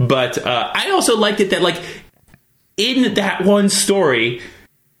reveal. But I also liked it that like in that one story,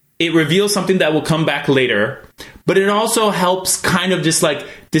 it reveals something that will come back later, but it also helps kind of just like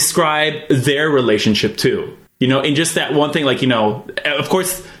describe their relationship too. In just that one thing, like, of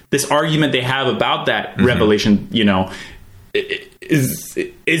course, this argument they have about that revelation, is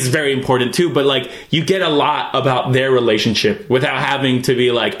very important too. But like, you get a lot about their relationship without having to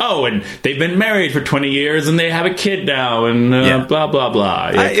be like, oh, and they've been married for 20 years and they have a kid now and blah, blah, blah.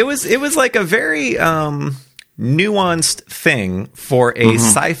 It was like a very, nuanced thing for a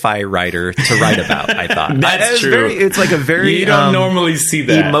sci-fi writer to write about. I thought that's true. It's like a very you don't normally see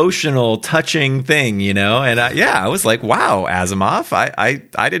that emotional, touching thing, And I was like, wow, Asimov,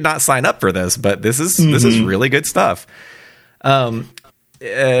 I did not sign up for this, but this is really good stuff.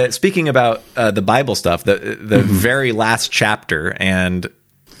 Speaking about the Bible stuff, the very last chapter, and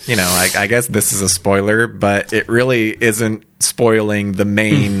I guess this is a spoiler, but it really isn't spoiling the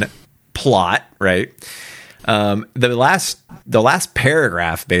main plot, right? The last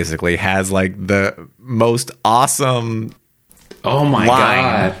paragraph basically has like the most awesome line,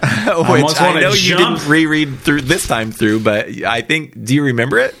 God, which I know you didn't reread through this time through, but I think, do you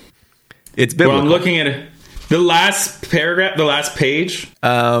remember it? It's biblical. Well, I'm looking at it. The last paragraph, the last page.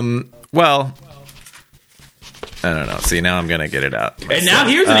 Well, I don't know. See, now I'm gonna get it out myself. And now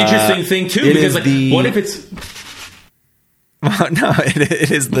here's an interesting thing too, because like, what if it's no,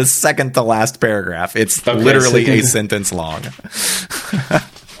 it is the second to last paragraph. It's literally a sentence long.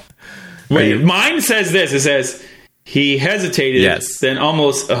 Wait, mine says this. It says, he hesitated, then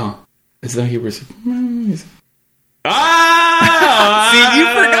almost... as though he was... See, you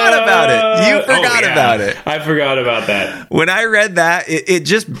forgot about it. You forgot about it. I forgot about that. When I read that, it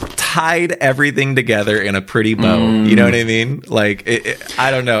just tied everything together in a pretty bow. You know what I mean? Like,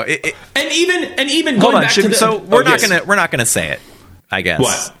 I don't know. And even hold on. So we're not gonna say it, I guess.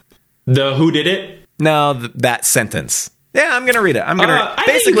 What? The who did it? No, that sentence. Yeah, I'm gonna read it. I'm gonna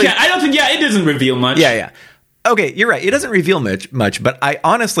basically. I don't think. Yeah, it doesn't reveal much. Yeah. Okay, you're right. It doesn't reveal much, but I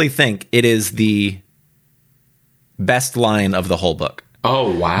honestly think it is the best line of the whole book.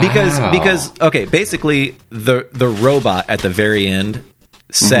 Oh wow! Because okay, basically the robot at the very end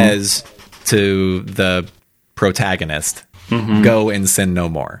says to the protagonist, "Go and sin no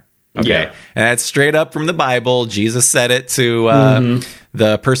more." Okay, yeah. And that's straight up from the Bible. Jesus said it to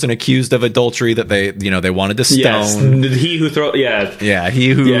the person accused of adultery that they wanted to stone. Yes. He who he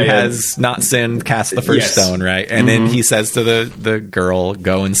who has not sinned cast the first stone, right? And then he says to the girl,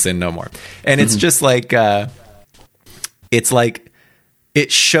 "Go and sin no more." And it's just like it's like it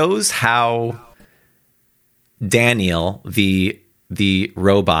shows how Daniel, the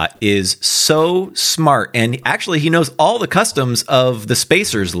robot, is so smart, and actually he knows all the customs of the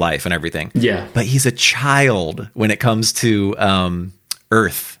Spacer's life and everything. Yeah, but he's a child when it comes to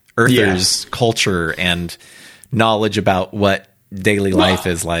Earthers' culture and knowledge about what daily life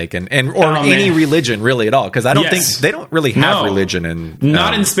is like, and any religion really at all, because I don't think they don't really have religion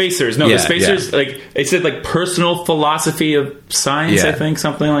not in Spacers. No, the Spacers like it said like personal philosophy of science. I think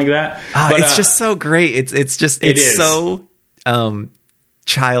something like that. But it's just so great. It's so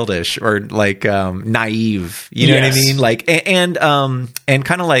childish or like naive. You know what I mean? Like and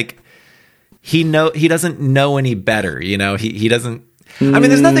kind of like he doesn't know any better. You know, he doesn't. I mean,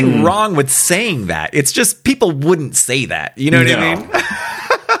 there's nothing wrong with saying that. It's just people wouldn't say that. You know what I mean?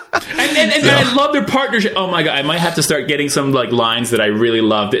 and I love their partnership. Oh my god, I might have to start getting some like lines that I really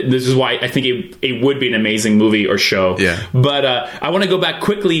loved. This is why I think it would be an amazing movie or show. Yeah. But I want to go back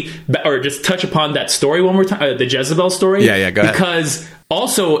quickly, or just touch upon that story one more time, the Jezebel story. Yeah, go ahead. Because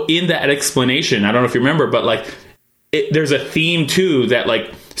also in that explanation, I don't know if you remember, but like there's a theme too that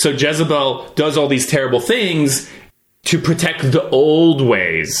like so Jezebel does all these terrible things to protect the old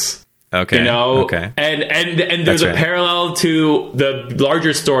ways. Okay. You know? Okay. And there's a parallel to the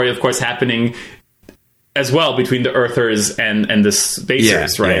larger story, of course, happening as well between the Earthers and the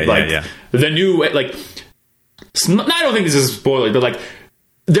Spacers, right? The new, like, I don't think this is a spoiler, but like,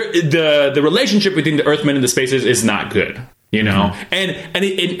 the relationship between the Earthmen and the Spacers is not good. You know,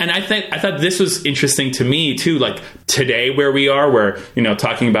 and I thought this was interesting to me too. Like today, where we are, where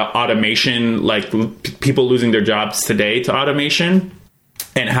talking about automation, like people losing their jobs today to automation,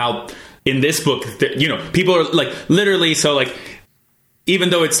 and how in this book, people are like literally. So like, even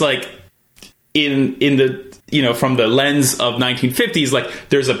though it's like in the from the lens of 1950s, like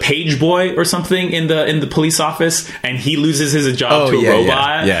there's a page boy or something in the police office, and he loses his job to a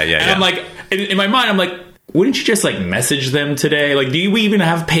robot. And I'm like, in my mind, I'm like, wouldn't you just like message them today? Like, do we even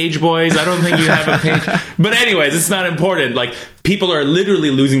have page boys? I don't think you have a page. But anyways, it's not important. Like, people are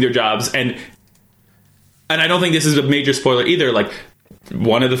literally losing their jobs, and I don't think this is a major spoiler either. Like,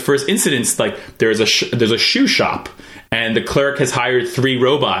 one of the first incidents, like there's a shoe shop, and the clerk has hired 3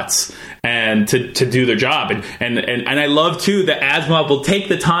 robots and to do their job, and I love too that Asimov will take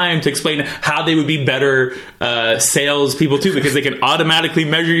the time to explain how they would be better sales people too, because they can automatically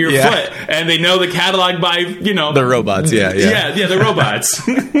measure your foot, and they know the catalog by the robots. The robots.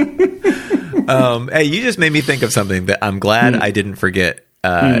 Hey, you just made me think of something that I'm glad I didn't forget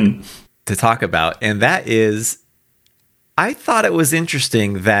to talk about, and that is, I thought it was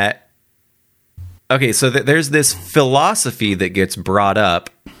interesting that. Okay, so there's this philosophy that gets brought up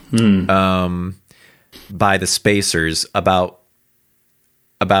by the Spacers about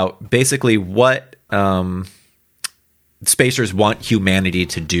basically what Spacers want humanity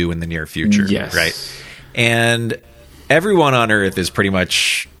to do in the near future. Yes. Right? And everyone on Earth is pretty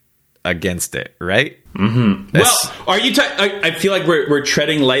much against it, right? Mm-hmm. Well, are you? I feel like we're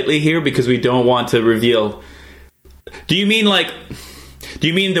treading lightly here because we don't want to reveal. Do you mean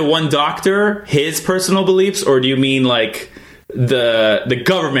the one doctor, his personal beliefs, or do you mean like the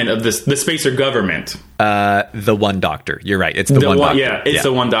government of the Spacer government? The one doctor. You're right. It's the one doctor. Yeah, it's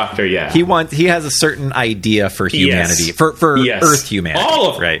the one doctor. Yeah, he has a certain idea for humanity, for Earth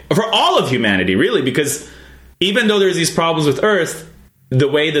humanity, for all of humanity, really, because even though there's these problems with Earth, the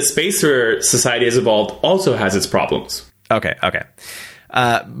way the Spacer society has evolved also has its problems. Okay.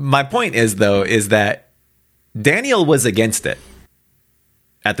 My point is that Daniel was against it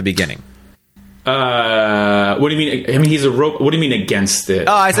at the beginning. What do you mean? I mean, he's a robot. What do you mean against it?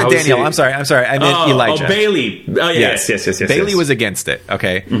 Oh, I said Daniel. I'm sorry. I meant Elijah. Oh, Bailey. Oh, yes. Bailey was against it.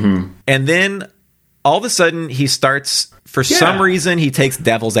 Okay. Mm-hmm. And then all of a sudden he starts, for some reason, he takes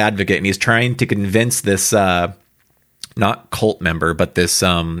devil's advocate and he's trying to convince this not cult member, but this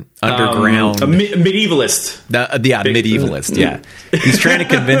underground medievalist. Medievalist. Yeah, he's trying to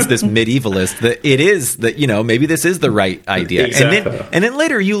convince this medievalist that it is that maybe this is the right idea. Exactly. And then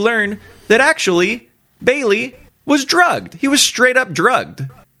later you learn that actually Bailey was drugged. He was straight up drugged.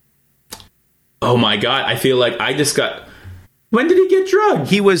 Oh my God! I feel like I just got. When did he get drugged?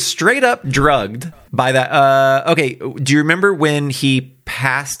 He was straight up drugged by that. Okay, do you remember when he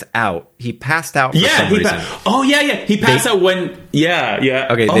passed out? He passed out for some reason. He passed out when... Yeah.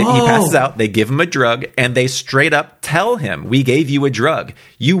 Okay, he passes out. They give him a drug, and they straight up tell him, we gave you a drug.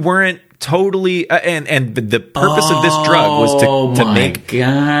 You weren't totally... and the purpose of this drug was to make you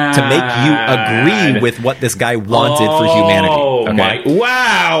agree with what this guy wanted for humanity. Okay?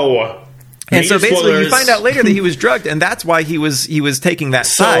 Wow! And so basically, you find out later that he was drugged, and that's why he was taking that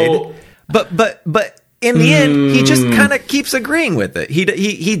side. But in the end, he just kind of keeps agreeing with it.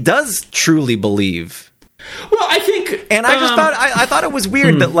 He does truly believe. Well, I think, and I just thought it was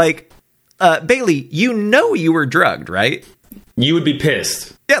weird that Bailey, you were drugged, right? You would be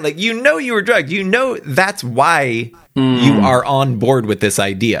pissed. Yeah, you were drugged. That's why you are on board with this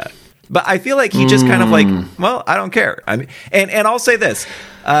idea. But I feel like he just kind of well, I don't care. I mean, and I'll say this.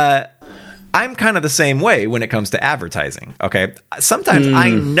 I'm kind of the same way when it comes to advertising. Okay, sometimes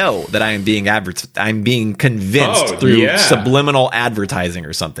I know that I am being I'm being convinced through subliminal advertising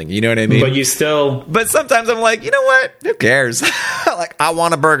or something. You know what I mean? But sometimes I'm like, you know what? Who cares? I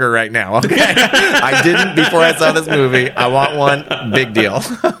want a burger right now. Okay, I didn't before I saw this movie. I want one. Big deal.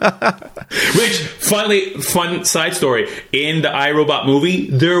 Which, fun side story. In the iRobot movie,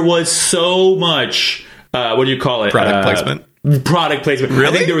 there was so much. What do you call it? Product placement. Product placement. Really?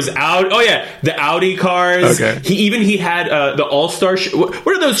 I think there was the Audi cars. Okay. He had the All-Star. What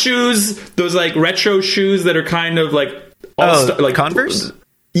are those shoes? Those retro shoes that are kind of All-Star, Converse.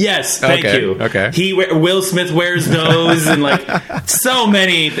 Yes, thank you. Okay. Will Smith wears those, and so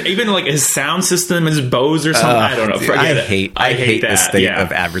many. Even his sound system is Bose or something. I don't know. Forget it. I hate the state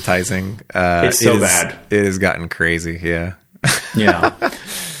of advertising. It's so bad. It has gotten crazy. Yeah. Yeah.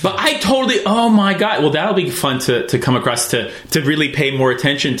 But I totally, oh my God. Well, that'll be fun to come across to really pay more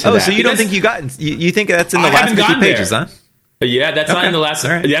attention to that. Oh, so you don't think you think that's in the last 50 pages, huh? Yeah, that's not in the last,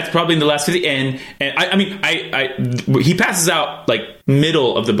 right. That's probably in the last 50. And I mean, he passes out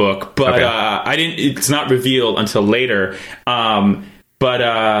middle of the book, but it's not revealed until later. Crap,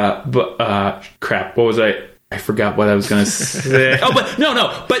 what was I forgot what I was going to say.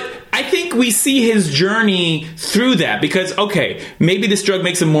 But I think we see his journey through that because, maybe this drug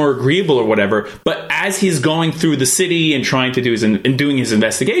makes him more agreeable or whatever, but as he's going through the city and trying to do and doing his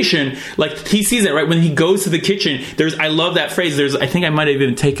investigation, he sees it, right? When he goes to the kitchen, I love that phrase. I think I might have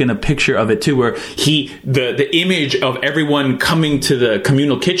even taken a picture of it too, where the image of everyone coming to the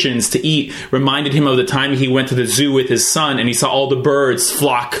communal kitchens to eat reminded him of the time he went to the zoo with his son and he saw all the birds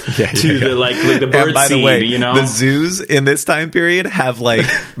flock to the bird by seed, the way, the zoos in this time period have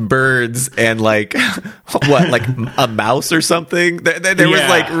birds and a mouse or something. There was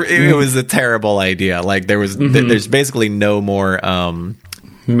it was a terrible idea. There's basically no more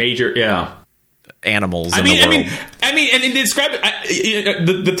major animals in the world. I mean, and describe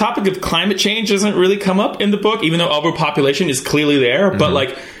it. The topic of climate change doesn't really come up in the book, even though overpopulation is clearly there.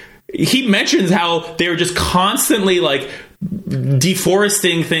 But he mentions how they were just constantly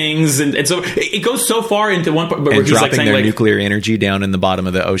deforesting things, and so it goes so far into one part where he's dropping saying their nuclear energy down in the bottom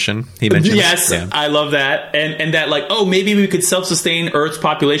of the ocean. He mentions, yes, I love that, and that maybe we could self-sustain Earth's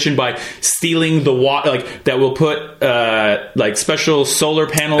population by stealing the water, that we'll put special solar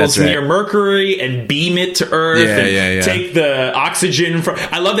panels near Mercury and beam it to Earth, and take the oxygen from.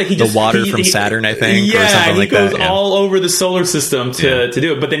 I love that he just the water from Saturn, I think, or something he goes that. all over the solar system to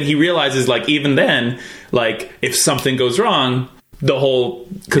do it, but then he realizes even then. If something goes wrong, the whole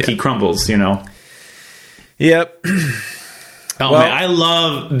cookie crumbles, Yep. Man, I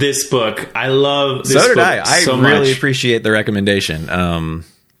love this book. I love this book. So did I. I so really much. appreciate the recommendation.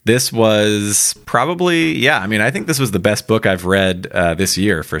 This was probably, I think this was the best book I've read this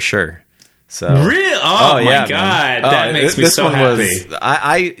year for sure. So really? Oh my God. That makes me so happy.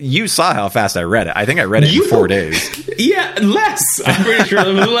 You saw how fast I read it. I think I read it in 4 days. Yeah, less. I'm pretty sure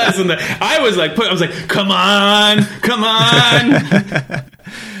it was less than that. I was come on.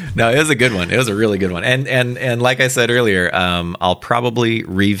 No, it was a good one. It was a really good one. And like I said earlier, I'll probably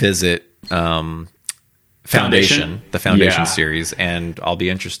revisit the Foundation series, and I'll be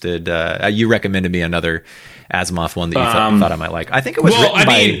interested. You recommended me another Asimov one that you thought I might like. I think it was written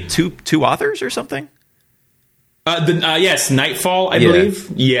by two authors or something. Yes, Nightfall, I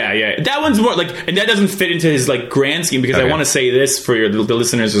believe. Yeah. That one's more like, and that doesn't fit into his like grand scheme, because I want to say this for the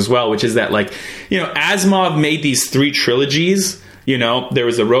listeners as well, which is that, like, Asimov made these 3 trilogies. There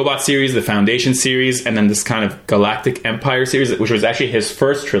was the Robot series, the Foundation series, and then this kind of Galactic Empire series, which was actually his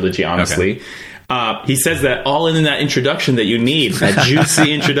first trilogy, honestly. He says that all in that introduction that you need, that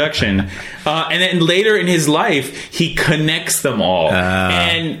juicy introduction. And then later in his life, he connects them all.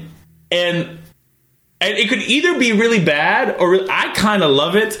 And it could either be really bad, or I kind of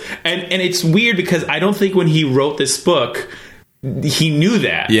love it. And it's weird, because I don't think when he wrote this book, he knew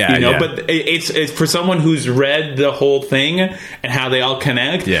that. But it's for someone who's read the whole thing and how they all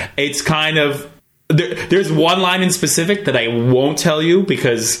connect. It's kind of... There's one line in specific that I won't tell you,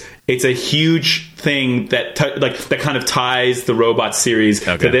 because it's a huge thing that that kind of ties the Robot series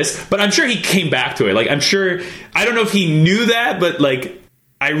to this. But I'm sure he came back to it. Like, I'm sure... I don't know if he knew that, but, like...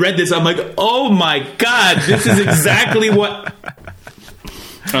 I read this, I'm like, oh my God, this is exactly what...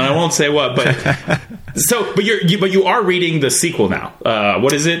 I won't say what, but you are reading the sequel now.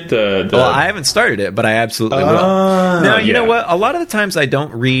 What is it? Well, I haven't started it, but I absolutely will. Now, you know what? A lot of the times I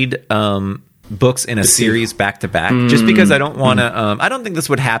don't read books in a series back to back, just because I don't want to... I don't think this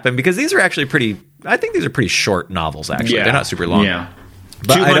would happen, because these are actually pretty... I think these are pretty short novels, actually. They're not super long. Yeah.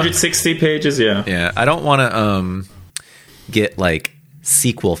 But 260 pages, Yeah, I don't want to get, like...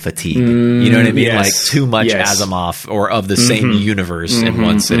 sequel fatigue, you know what I mean? Like too much Asimov or of the same universe in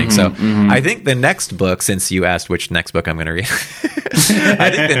one sitting. So I think the next book, since you asked which next book I'm going to read,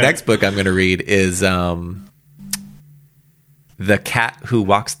 I think the next book I'm going to read is The Cat Who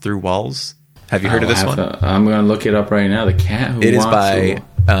Walks Through Walls. Have you heard of this one? I'm going to look it up right now. The Cat Who Walks Through Walls. It is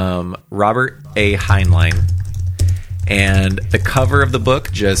by Robert A. Heinlein, and the cover of the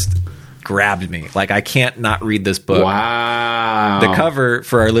book just grabbed me. Like, I can't not read this book. Wow. The cover,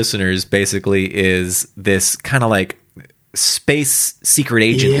 for our listeners, basically is this kind of like space secret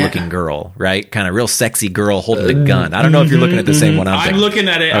agent looking girl, right? Kind of real sexy girl holding a gun. I don't know if you're looking at the same one I'm looking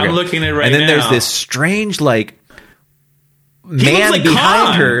at it. Okay. I'm looking at it right now. And then there's this strange, like, man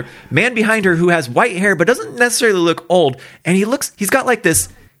behind her who has white hair but doesn't necessarily look old, and he's got like this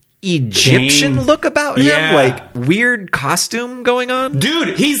Egyptian look about him, like weird costume going on.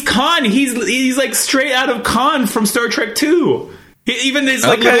 Dude, he's Khan. He's like straight out of Khan from Star Trek 2. Even this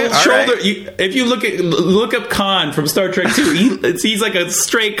like little shoulder. Right. If you look up Khan from Star Trek 2, he's like a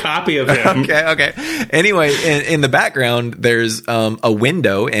straight copy of him. Okay. Anyway, in the background, there's a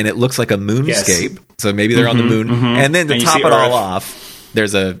window, and it looks like a moonscape. Yes. So maybe they're on the moon. And then to top it all off,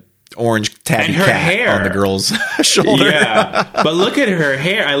 there's a orange tabby cat on the girl's shoulder. Yeah, but look at her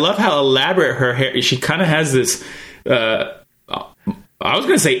hair. I love how elaborate her hair. She kind of has this. I was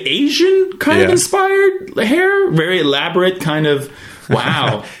going to say Asian kind of inspired hair. Very elaborate kind of.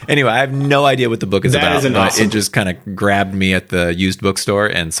 Wow. Anyway, I have no idea what the book is about. It just kind of grabbed me at the used bookstore,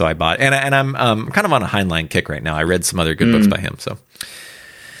 and so I bought it. And I'm kind of on a Heinlein kick right now. I read some other good books by him, so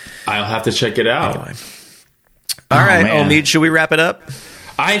I'll have to check it out. Anyway. All right, Omid, should we wrap it up?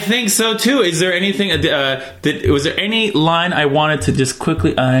 I think so too. Is there anything? Was there any line I wanted to just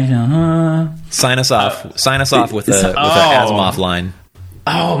quickly? Sign us off. Sign us off with an Asimov line.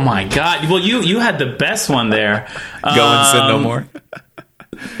 Oh my God! Well, you had the best one there. Go and sin no more.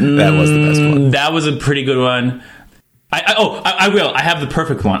 That was the best one. That was a pretty good one. I will. I have the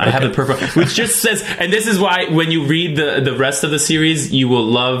perfect one. I have the perfect, which just says, and this is why when you read the rest of the series, you will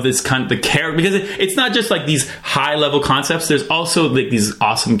love this the character, because it's not just like these high level concepts. There's also like these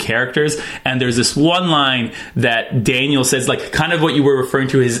awesome characters, and there's this one line that Daniel says, like kind of what you were referring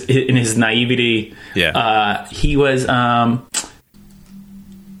to in his naivety. Yeah. He was.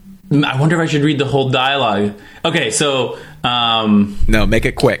 I wonder if I should read the whole dialogue. Okay, so no, make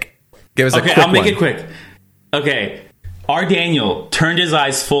it quick. Give us a quick one. I'll make it quick. Okay. Our Daniel turned his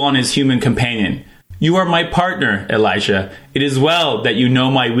eyes full on his human companion. You are my partner, Elijah. It is well that you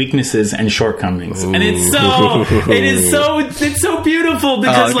know my weaknesses and shortcomings. Ooh. And it's so beautiful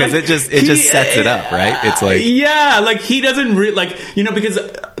because it just sets it up, right? It's like like he doesn't because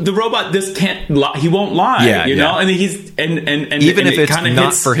the robot he won't lie, you know, and he's and even if it's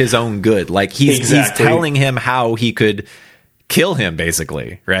not for his own good, like he's telling him how he could kill him,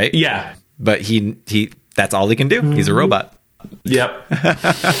 basically, right? Yeah, but he that's all he can do. He's a robot. Yep.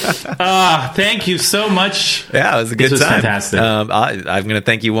 Thank you so much. Yeah, it was a good time. This was fantastic. I'm going to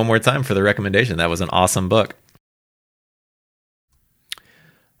thank you one more time for the recommendation. That was an awesome book.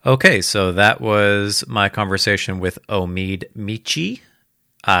 Okay, so that was my conversation with Omid Michi.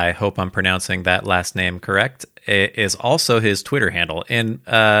 I hope I'm pronouncing that last name correct. It is also his Twitter handle. And,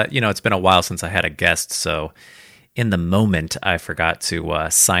 it's been a while since I had a guest, so in the moment, I forgot to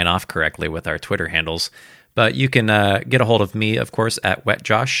sign off correctly with our Twitter handles. But you can get a hold of me, of course, at Wet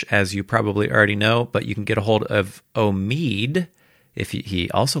Josh, as you probably already know. But you can get a hold of Omid if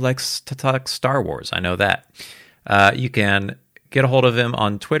he also likes to talk Star Wars. I know that. You can get a hold of him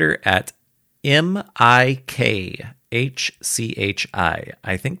on Twitter at MIKHCHI.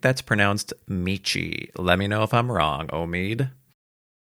 I think that's pronounced Michi. Let me know if I'm wrong, Omid.